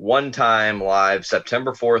one time live,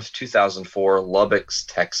 September 4th, 2004, Lubbock,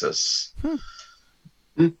 Texas.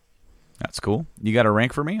 That's cool. You got a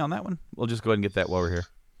rank for me on that one? We'll just go ahead and get that while we're here.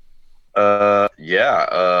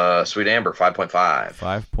 Sweet Amber, 5.5.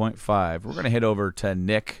 5.5. We're going to head over to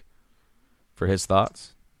Nick for his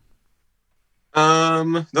thoughts.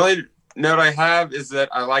 The only note I have is that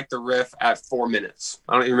I like the riff at 4 minutes.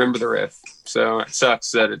 I don't even remember the riff, so it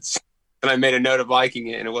sucks that it's. And I made a note of liking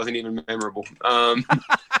it, and it wasn't even memorable.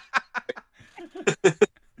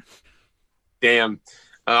 Damn.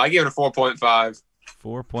 I give it a 4.5.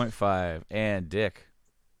 4.5. And Dick.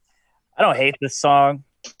 I don't hate this song.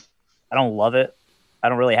 I don't love it. I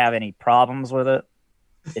don't really have any problems with it.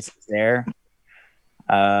 It's there.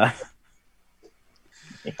 Yeah,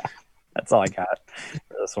 that's all I got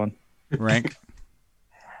for this one. Rank?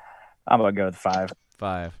 I'm going to go with 5.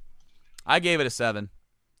 5. I gave it a 7.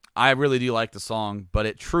 I really do like the song, but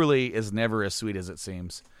it truly is never as sweet as it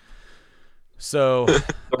seems. So,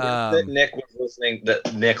 that Nick was listening,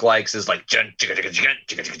 that Nick likes is like, I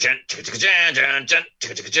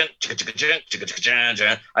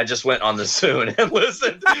just went on the Zune and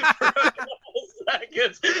listened for a couple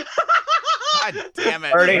seconds. God damn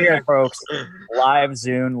it. Heard it here, folks. Live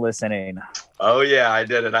Zune listening. Oh, yeah, I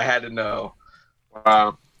did it. I had to know.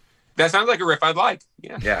 Wow. That sounds like a riff I'd like.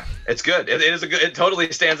 Yeah, it's good. It is a good. It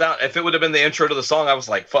totally stands out. If it would have been the intro to the song, I was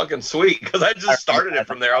like, fucking sweet, because I just started it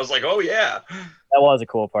from there. I was like, oh yeah, that was a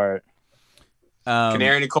cool part.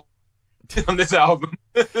 Canary Nicole on this album.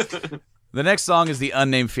 The next song is The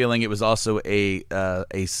Unnamed Feeling. It was also a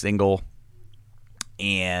single,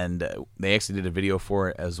 and they actually did a video for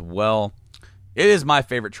it as well. It is my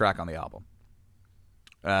favorite track on the album.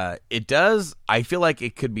 I feel like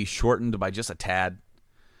it could be shortened by just a tad.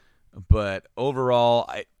 But overall,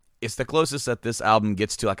 it's the closest that this album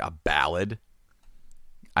gets to like a ballad.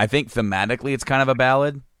 I think thematically it's kind of a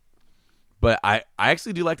ballad. But I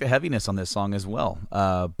actually do like the heaviness on this song as well.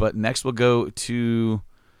 But next we'll go to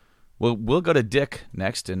Dick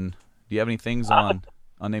next. And do you have any things on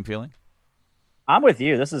Unnamed Feeling? I'm with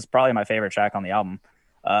you. This is probably my favorite track on the album,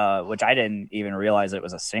 which I didn't even realize it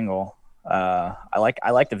was a single. I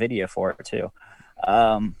like the video for it too.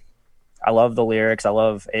 I love the lyrics. I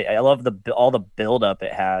love all the build up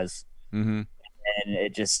it has, and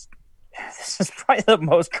it just this is probably the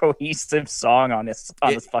most cohesive song on this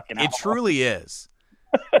fucking album. It truly is.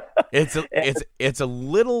 It's a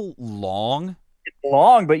little long. It's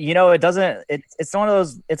long, but it doesn't. It's one of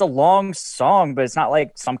those. It's a long song, but it's not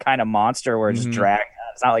like some kind of monster where it just drags.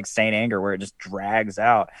 It's not like Saint Anger where it just drags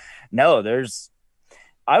out. No,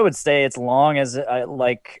 I would say it's long as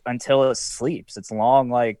like until it sleeps. It's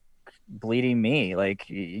long like bleeding me. Like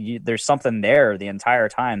there's something there the entire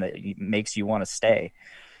time that makes you want to stay.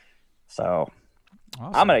 So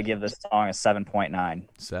Awesome. I'm gonna give this song a 7.9.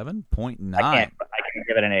 7.9. I can't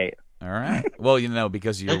give it an 8. All right. Well,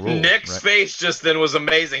 because of your rule. Nick's right? face just then was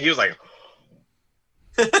amazing. He was like,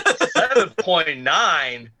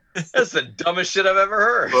 7.9? That's the dumbest shit I've ever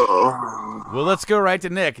heard. Well, let's go right to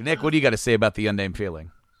Nick. Nick, what do you got to say about the Unnamed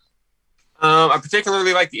Feeling? I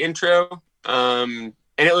particularly like the intro, and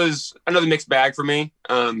it was another mixed bag for me.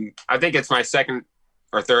 I think it's my second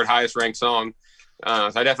or third highest ranked song,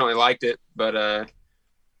 so I definitely liked it. But I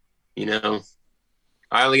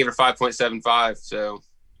only give it a 5.75. So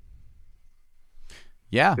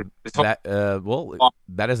yeah,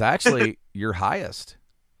 that is actually your highest.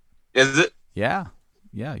 Is it? Yeah,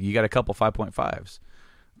 you got a couple 5.5s.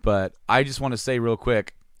 But I just want to say real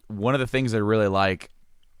quick, one of the things I really like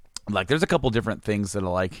there's a couple different things that I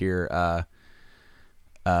like here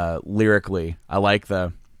lyrically. I like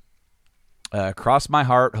the cross my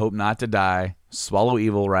heart, hope not to die, swallow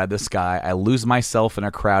evil, ride the sky, I lose myself in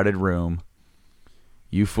a crowded room,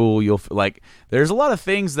 you fool, you'll like. There's a lot of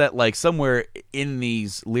things that like somewhere in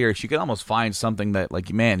these lyrics you can almost find something that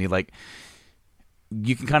like, man, you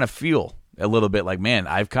can kind of feel a little bit like, man,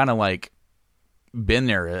 I've kind of like been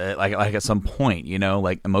there like at some point,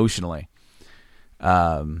 like emotionally.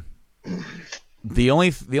 The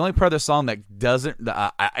only part of the song that doesn't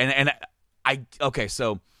okay,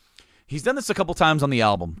 so he's done this a couple times on the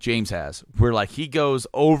album, James has, where like he goes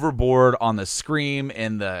overboard on the scream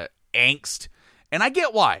and the angst, and I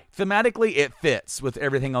get why. Thematically it fits with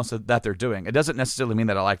everything else that they're doing. It doesn't necessarily mean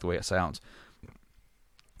that I like the way it sounds,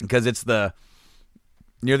 because it's the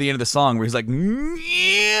near the end of the song where he's like,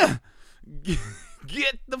 yeah,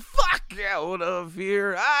 get the fuck out of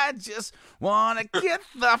here, I just want to get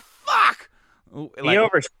the fuck. He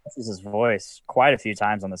overstresses his voice quite a few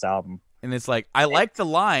times on this album. And it's like, I like the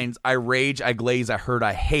lines, I rage, I glaze, I hurt,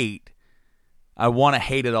 I hate. I want to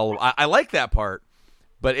hate it all. I like that part,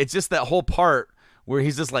 but it's just that whole part where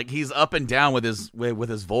he's just like, he's up and down with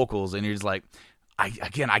his vocals, and he's like, I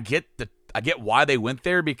get why they went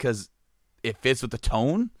there because it fits with the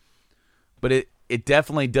tone, but it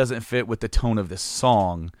definitely doesn't fit with the tone of this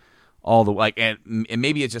song all the like, and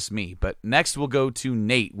maybe it's just me. But next we'll go to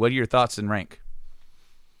Nate. What are your thoughts and rank?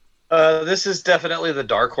 This is definitely the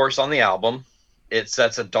dark horse on the album. It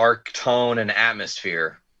sets a dark tone and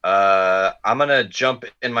atmosphere. I'm going to jump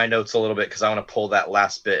in my notes a little bit because I want to pull that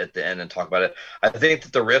last bit at the end and talk about it. I think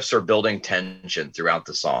that the riffs are building tension throughout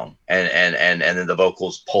the song, and then the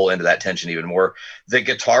vocals pull into that tension even more. The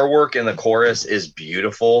guitar work in the chorus is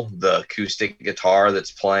beautiful. The acoustic guitar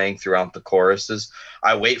that's playing throughout the choruses.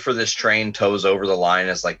 I Wait for This Train toes over the line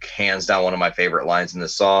is like hands down one of my favorite lines in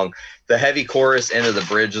this song. The heavy chorus into the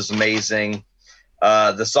bridge is amazing.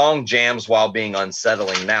 The song jams while being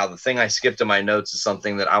unsettling. Now, the thing I skipped in my notes is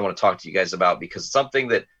something that I want to talk to you guys about, because it's something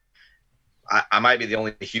that I might be the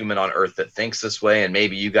only human on earth that thinks this way, and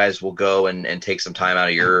maybe you guys will go and take some time out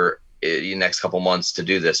of your next couple months to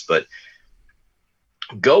do this, but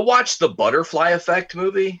go watch the Butterfly Effect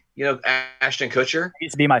movie, Ashton Kutcher. It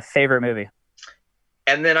used to be my favorite movie.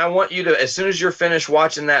 And then I want you to, as soon as you're finished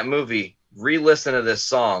watching that movie, re-listen to this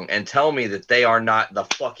song and tell me that they are not the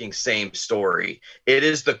fucking same story. It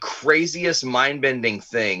is the craziest mind-bending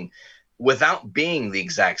thing without being the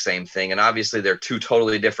exact same thing. And obviously they're two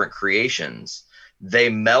totally different creations. They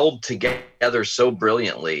meld together so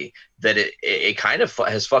brilliantly that it kind of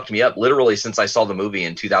has fucked me up literally since I saw the movie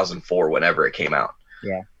in 2004, whenever it came out.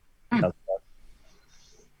 Yeah.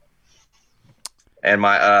 And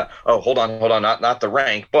my hold on, not the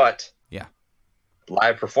rank, but yeah,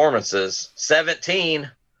 live performances,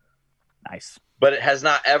 17. Nice. But it has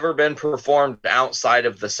not ever been performed outside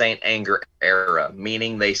of the Saint Anger era,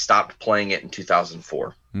 meaning they stopped playing it in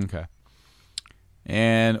 2004. Okay.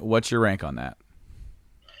 And what's your rank on that?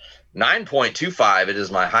 9.25. It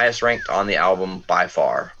is my highest ranked on the album by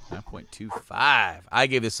far. 9.25. I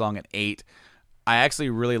gave this song an 8. I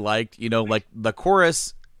actually really liked, like the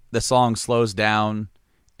chorus, the song slows down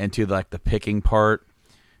into like the picking part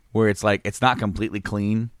where it's like it's not completely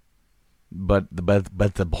clean, but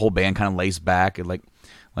the whole band kind of lays back and like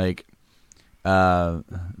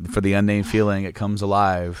for the Unnamed Feeling, it comes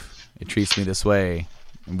alive, it treats me this way,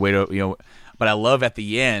 and wait, but I love at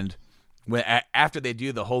the end when after they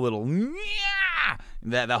do the whole little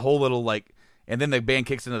that whole little like, and then the band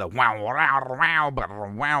kicks into the wow wow wow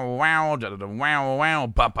wow wow wow wow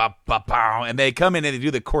ba ba ba ba, and they come in and they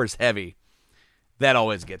do the chorus heavy. That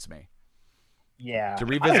always gets me. Yeah, to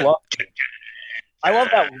revisit. I love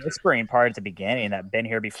that whispering part at the beginning, that "Been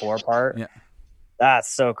Here Before" part. Yeah,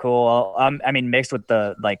 That's so cool. I mean, mixed with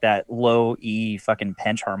the like that low E fucking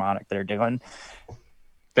pinch harmonic they're doing.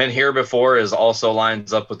 Been Here Before is also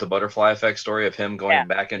lines up with the Butterfly Effect story of him going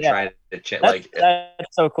back and trying to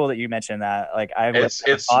that's so cool that you mentioned that. Like it's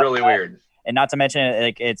really weird. And not to mention,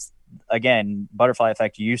 like, it's again, Butterfly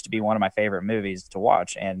Effect used to be one of my favorite movies to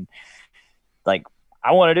watch, and like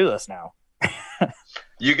I want to do this now.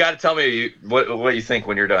 You got to tell me what you think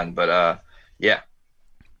when you're done. But yeah.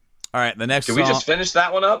 All right, the next Did song. we just finish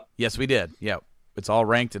that one up? Yes, we did. Yeah, it's all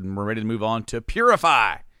ranked, and we're ready to move on to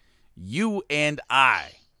Purify. You and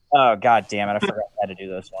I. Oh, god damn it. I forgot how to do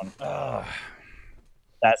this one.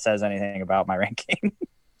 That says anything about my ranking.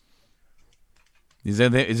 Does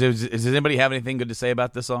anybody have anything good to say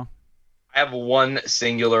about this song? I have one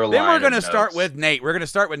singular line. Then we're going to of start notes. with Nate.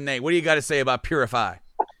 What do you got to say about Purify?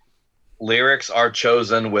 Lyrics are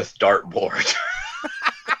chosen with dartboard.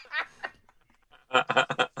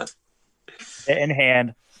 In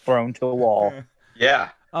hand, thrown to a wall. Yeah.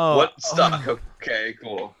 Oh, What stuck? Okay,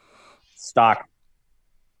 cool. Stock.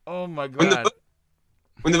 Oh my When god.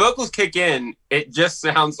 when the vocals kick in, it just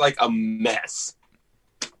sounds like a mess.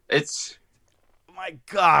 It's My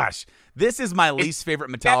gosh. This is my least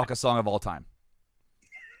favorite Metallica song of all time.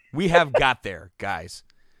 We have got there, guys.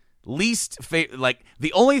 Least favorite. Like,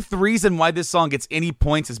 the only reason why this song gets any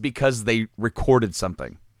points is because they recorded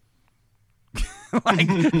something.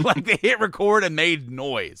 like they hit record and made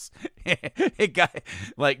noise. It got,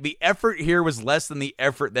 like, the effort here was less than the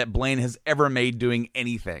effort that Blaine has ever made doing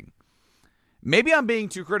anything. Maybe I'm being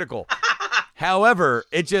too critical. However,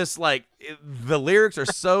 it just, like, the lyrics are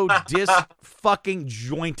so fucking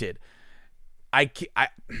jointed. I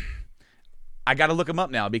got to look them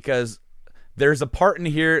up now because there's a part in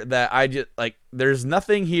here that I just, like, there's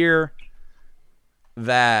nothing here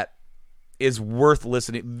that is worth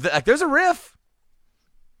listening. Like, there's a riff.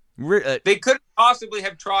 they could possibly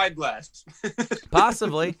have tried less.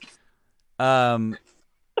 Possibly.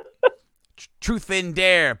 Truth and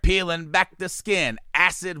Dare, peeling back the skin,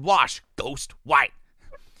 acid wash, ghost white.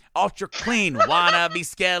 Ultra clean, wannabe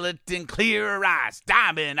skeleton, clear eyes,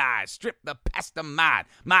 diamond eyes, strip the past of mine,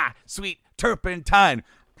 my sweet turpentine.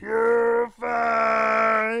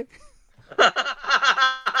 Purify.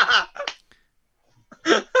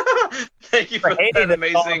 Thank you for that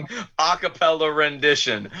amazing a cappella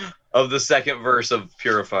rendition of the second verse of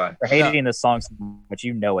Purify. For hating this song so much,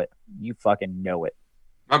 you know it. You fucking know it.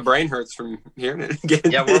 My brain hurts from hearing it again.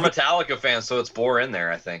 Yeah, we're Metallica fans, so it's bore in there,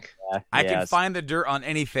 I think. I can find the dirt on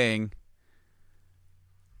anything.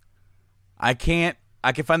 I can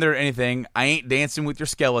find the dirt on anything. I ain't dancing with your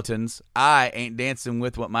skeletons. I ain't dancing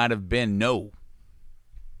with what might have been. No.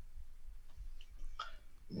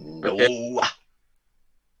 No.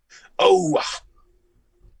 Oh.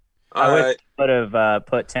 I would have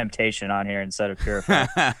put Temptation on here instead of Purify.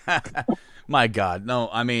 My God. No,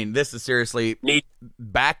 I mean, this is seriously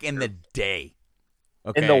back in the day.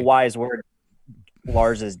 Okay. In the wise word,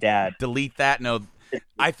 Lars's dad. Delete that. No,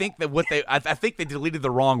 I think that I think they deleted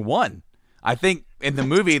the wrong one. I think in the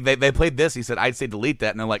movie they played this. He said, "I'd say delete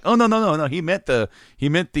that," and they're like, "Oh no. He meant the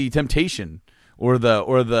Temptation or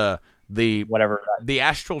the Whatever the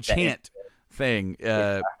astral chant thing."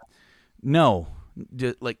 No,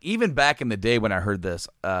 like, even back in the day when I heard this,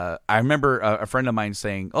 I remember a friend of mine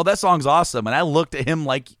saying, "Oh, that song's awesome," and I looked at him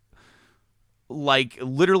like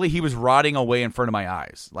literally he was rotting away in front of my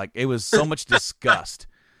eyes. Like, it was so much disgust.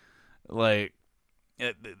 Like,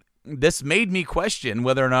 this made me question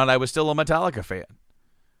whether or not I was still a Metallica fan.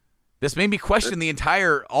 This made me question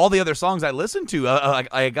all the other songs I listened to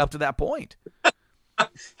like up to that point.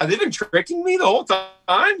 Have they been tricking me the whole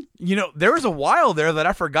time? You know, there was a while there that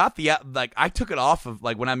I forgot I took it off of,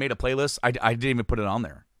 like, when I made a playlist, I didn't even put it on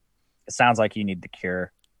there. It sounds like you need The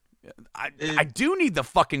Cure. I do need the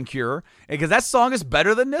fucking Cure, because that song is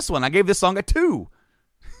better than this one. I gave this song a 2.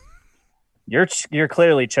 You're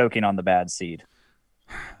clearly choking on the bad seed.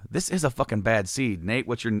 This is a fucking bad seed. Nate,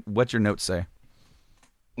 what's your notes say?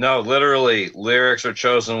 No, literally, lyrics are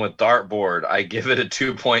chosen with dartboard. I give it a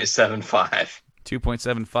 2.75.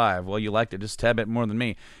 2.75. Well, you liked it just a tad bit more than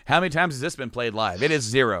me. How many times has this been played live? It is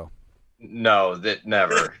 0. No, that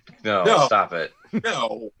never. No, No. Stop it.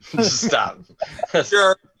 No. Stop.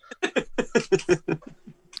 Sure.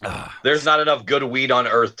 There's not enough good weed on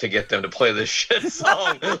earth to get them to play this shit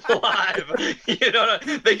song live. You know,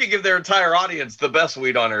 they could give their entire audience the best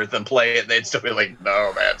weed on earth and play it, and they'd still be like,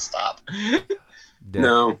 "No, man, stop." Dick.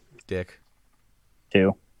 No. Dick.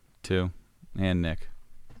 2. 2. And Nick.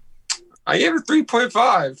 I gave it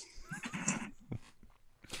 3.5.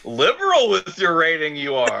 Liberal with your rating,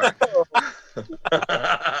 you are.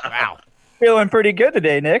 Wow. Feeling pretty good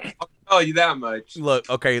today, Nick. tell you that much. Look,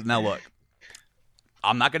 okay, now look.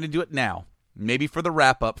 I'm not going to do it now. Maybe for the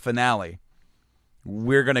wrap-up finale,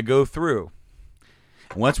 we're going to go through.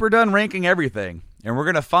 Once we're done ranking everything, and we're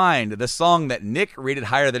going to find the song that Nick rated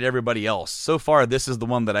higher than everybody else. So far, this is the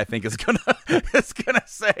one that I think is going to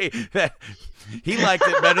say that he liked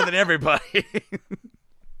it better than everybody.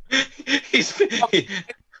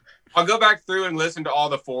 I'll go back through and listen to all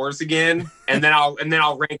the 4s again, and then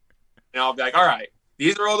I'll rank, and I'll be like, all right,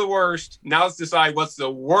 these are all the worst. Now let's decide what's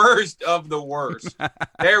the worst of the worst.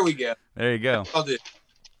 There we go. There you go.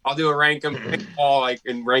 I'll do a rank them all,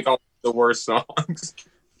 and rank all the worst songs.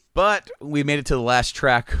 But we made it to the last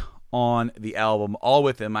track on the album, All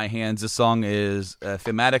Within My Hands. This song is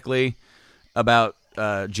thematically about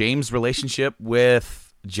James' relationship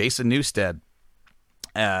with Jason Newsted.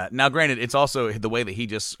 Now, granted, it's also the way that he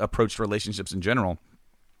just approached relationships in general,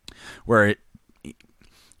 where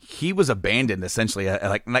he was abandoned essentially,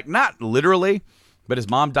 like not literally, but his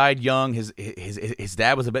mom died young. His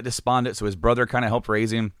dad was a bit despondent, so his brother kind of helped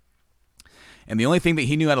raise him. And the only thing that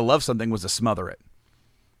he knew how to love something was to smother it.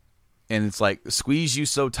 And it's like squeeze you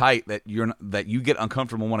so tight that you get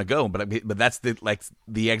uncomfortable and want to go. But that's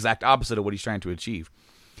the exact opposite of what he's trying to achieve.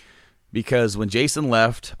 Because when Jason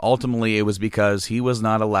left, ultimately it was because he was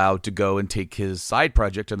not allowed to go and take his side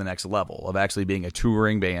project to the next level of actually being a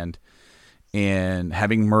touring band and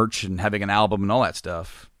having merch and having an album and all that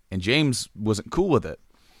stuff. And James wasn't cool with it.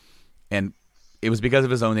 And it was because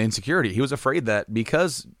of his own insecurity. He was afraid that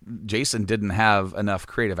because Jason didn't have enough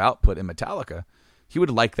creative output in Metallica, he would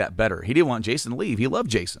like that better. He didn't want Jason to leave. He loved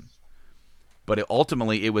Jason. But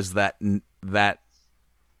ultimately it was that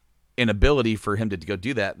inability for him to go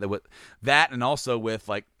do that and also with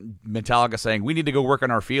like Metallica saying we need to go work on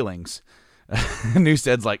our feelings.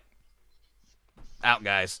 Newsted's like, out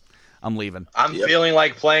guys, I'm leaving. I'm feeling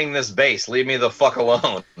like playing this bass. Leave me the fuck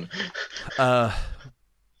alone.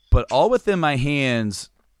 But All Within My Hands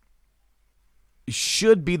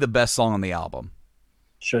should be the best song on the album.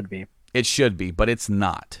 Should be. It should be, but it's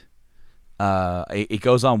not. It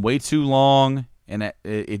goes on way too long, and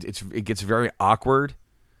it gets very awkward.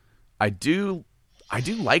 I do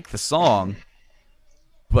like the song,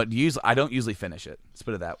 but I don't usually finish it. Let's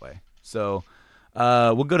put it that way. So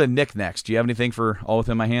we'll go to Nick next. Do you have anything for All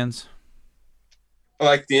Within My Hands? I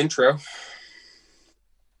like the intro.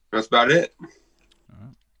 That's about it. All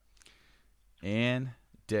right. And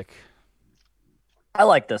Dick. I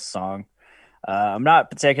like this song. I'm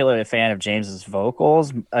not particularly a fan of James's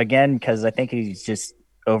vocals, again, because I think he's just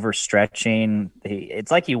overstretching.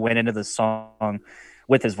 It's like he went into the song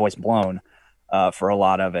with his voice blown for a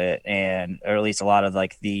lot of it, or at least a lot of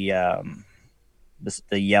like the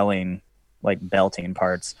yelling, like belting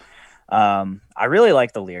parts. I really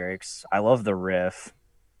like the lyrics. I love the riff.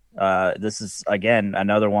 This is again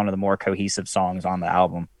another one of the more cohesive songs on the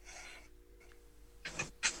album.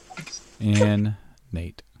 And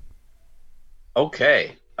Nate.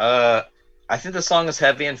 Okay. I think the song is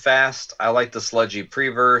heavy and fast. I like the sludgy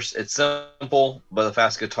pre-verse. It's simple, but the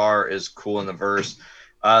fast guitar is cool in the verse.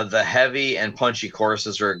 The heavy and punchy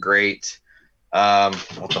choruses are great.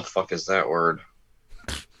 What the fuck is that word?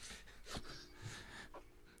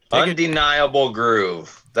 Undeniable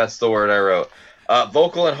groove. That's the word I wrote.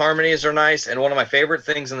 Vocal and harmonies are nice, and one of my favorite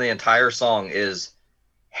things in the entire song is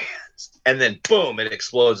hands. And then boom, it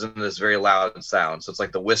explodes into this very loud sound. So it's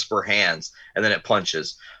like the whisper hands, and then it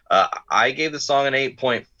punches. I gave the song an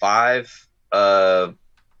 8.5,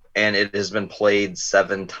 and it has been played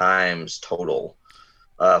 7 times total.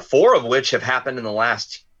 4 of which have happened in the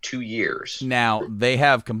last 2 years. Now, they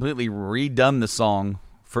have completely redone the song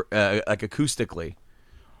for like acoustically.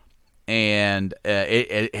 And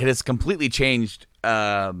it has completely changed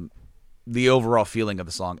the overall feeling of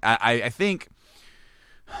the song. I think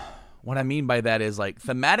what I mean by that is like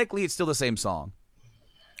thematically it's still the same song,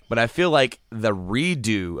 but I feel like the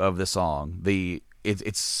redo of the song,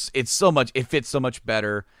 it's so much, it fits so much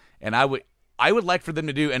better. And I would like for them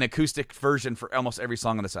to do an acoustic version for almost every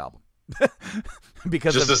song on this album.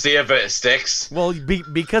 Because to see if it sticks. Well,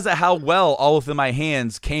 because of how well All Within My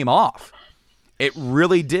Hands came off. It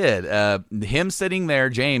really did. Him sitting there,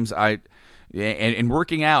 James, and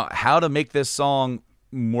working out how to make this song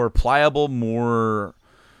more pliable, more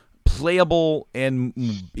playable, and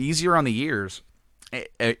easier on the ears.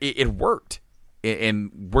 It worked,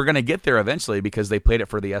 and we're gonna get there eventually because they played it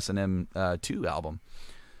for the S&M 2 album.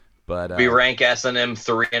 But we rank S&M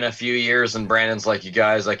 3 in a few years, and Brandon's like, "You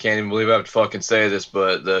guys, I can't even believe I have to fucking say this,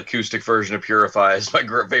 but the acoustic version of Purify is my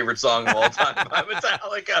favorite song of all time by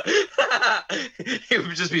Metallica." He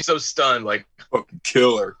would just be so stunned, like, fucking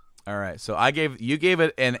killer. All right, so you gave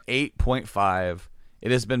it an 8.5,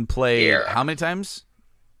 It has been played Here. how many times?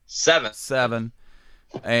 7. 7.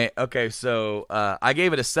 Okay, so I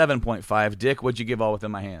gave it a 7.5. Dick, what'd you give All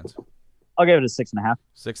Within My Hands? I'll give it a 6.5.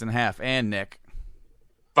 6.5. And Nick?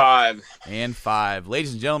 5. And 5.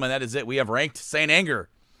 Ladies and gentlemen, that is it. We have ranked Saint Anger.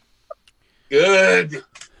 Good.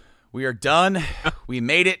 We are done. We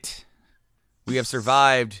made it. We have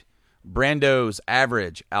survived. Brando's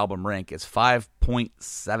average album rank is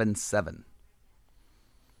 5.77.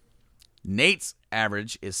 Nate's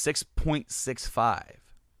average is 6.65.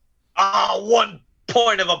 Ah, 1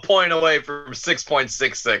 point of a point away from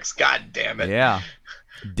 6.66. God damn it. Yeah.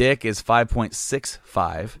 Dick is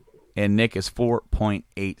 5.65, and Nick is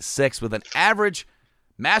 4.86 with an average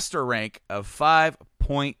master rank of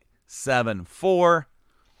 5.74.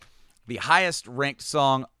 The highest ranked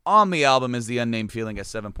song on the album is The Unnamed Feeling at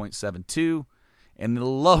 7.72, and the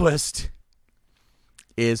lowest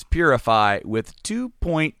is Purify with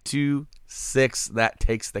 2.26. That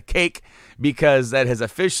takes the cake because that has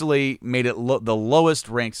officially made it the lowest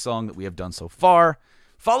ranked song that we have done so far,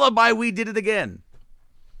 followed by We Did It Again.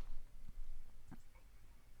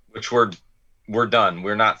 Which we're done.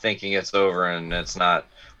 We're not thinking it's over, and it's not.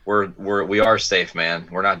 We are safe, man.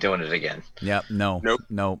 We're not doing it again. Yep. No.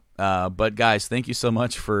 Nope. But guys, thank you so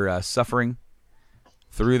much for suffering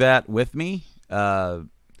through that with me. It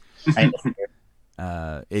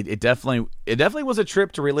definitely was a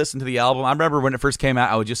trip to re-listen to the album. I remember when it first came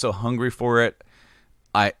out, I was just so hungry for it.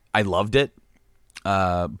 I loved it.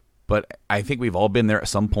 But I think we've all been there at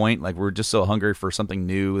some point. Like, we're just so hungry for something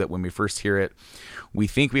new that when we first hear it, we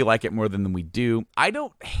think we like it more than we do. I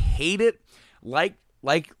don't hate it. Like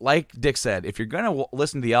Dick said, if you're going to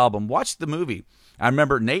listen to the album, watch the movie. I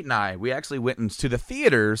remember Nate and I, we actually went into the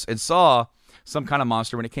theaters and saw Some Kind of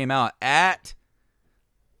Monster when it came out at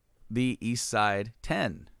the East Side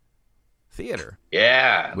 10 Theater.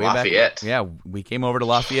 Yeah, Way Lafayette. back, yeah, we came over to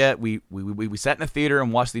Lafayette. We sat in the theater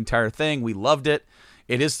and watched the entire thing. We loved it.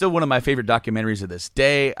 It is still one of my favorite documentaries of this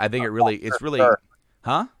day. I think it's really, sure.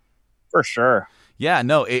 Huh? For sure. Yeah,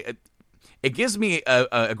 no, it gives me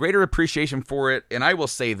a greater appreciation for it. And I will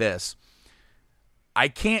say this: I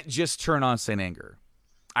can't just turn on Saint Anger.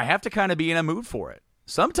 I have to kind of be in a mood for it.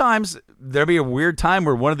 Sometimes there'll be a weird time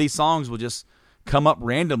where one of these songs will just come up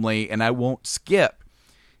randomly, and I won't skip,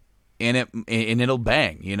 and it'll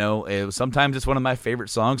bang. You know, sometimes it's one of my favorite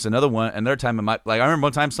songs. Another time, I remember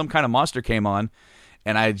one time Some Kind of Monster came on,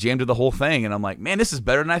 and I jammed to the whole thing, and I'm like, man, this is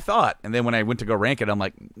better than I thought. And then when I went to go rank it, I'm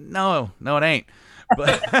like, no, it ain't.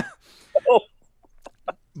 But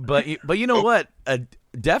but you know what?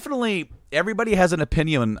 Definitely, everybody has an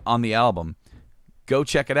opinion on the album. Go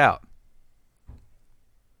check it out.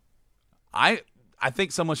 I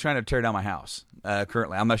think someone's trying to tear down my house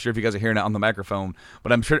currently. I'm not sure if you guys are hearing it on the microphone,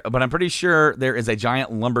 but I'm pretty sure there is a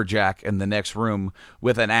giant lumberjack in the next room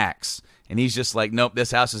with an axe, and he's just like, nope, this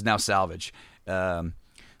house is now salvage.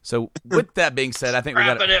 So with that being said, I think we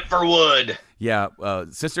got Scrapping it for wood. Yeah,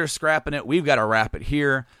 since they're scrapping it, we've got to wrap it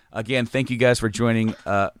here. Again, thank you guys for joining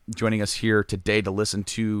us here today to listen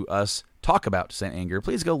to us talk about Saint Anger.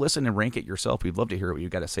 Please go listen and rank it yourself. We'd love to hear what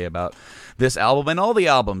you've got to say about this album and all the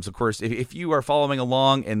albums. Of course, if you are following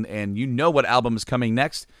along and you know what album is coming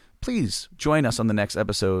next, please join us on the next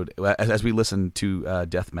episode as we listen to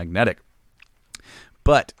Death Magnetic.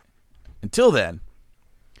 But until then,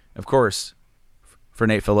 of course, for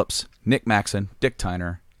Nate Phillips, Nick Maxon, Dick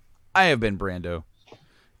Tyner, I have been Brando.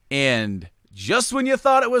 And just when you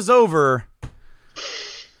thought it was over,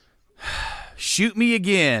 shoot me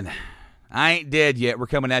again. I ain't dead yet. We're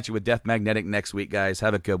coming at you with Death Magnetic next week, guys.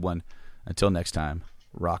 Have a good one. Until next time,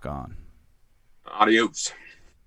 rock on. Adios.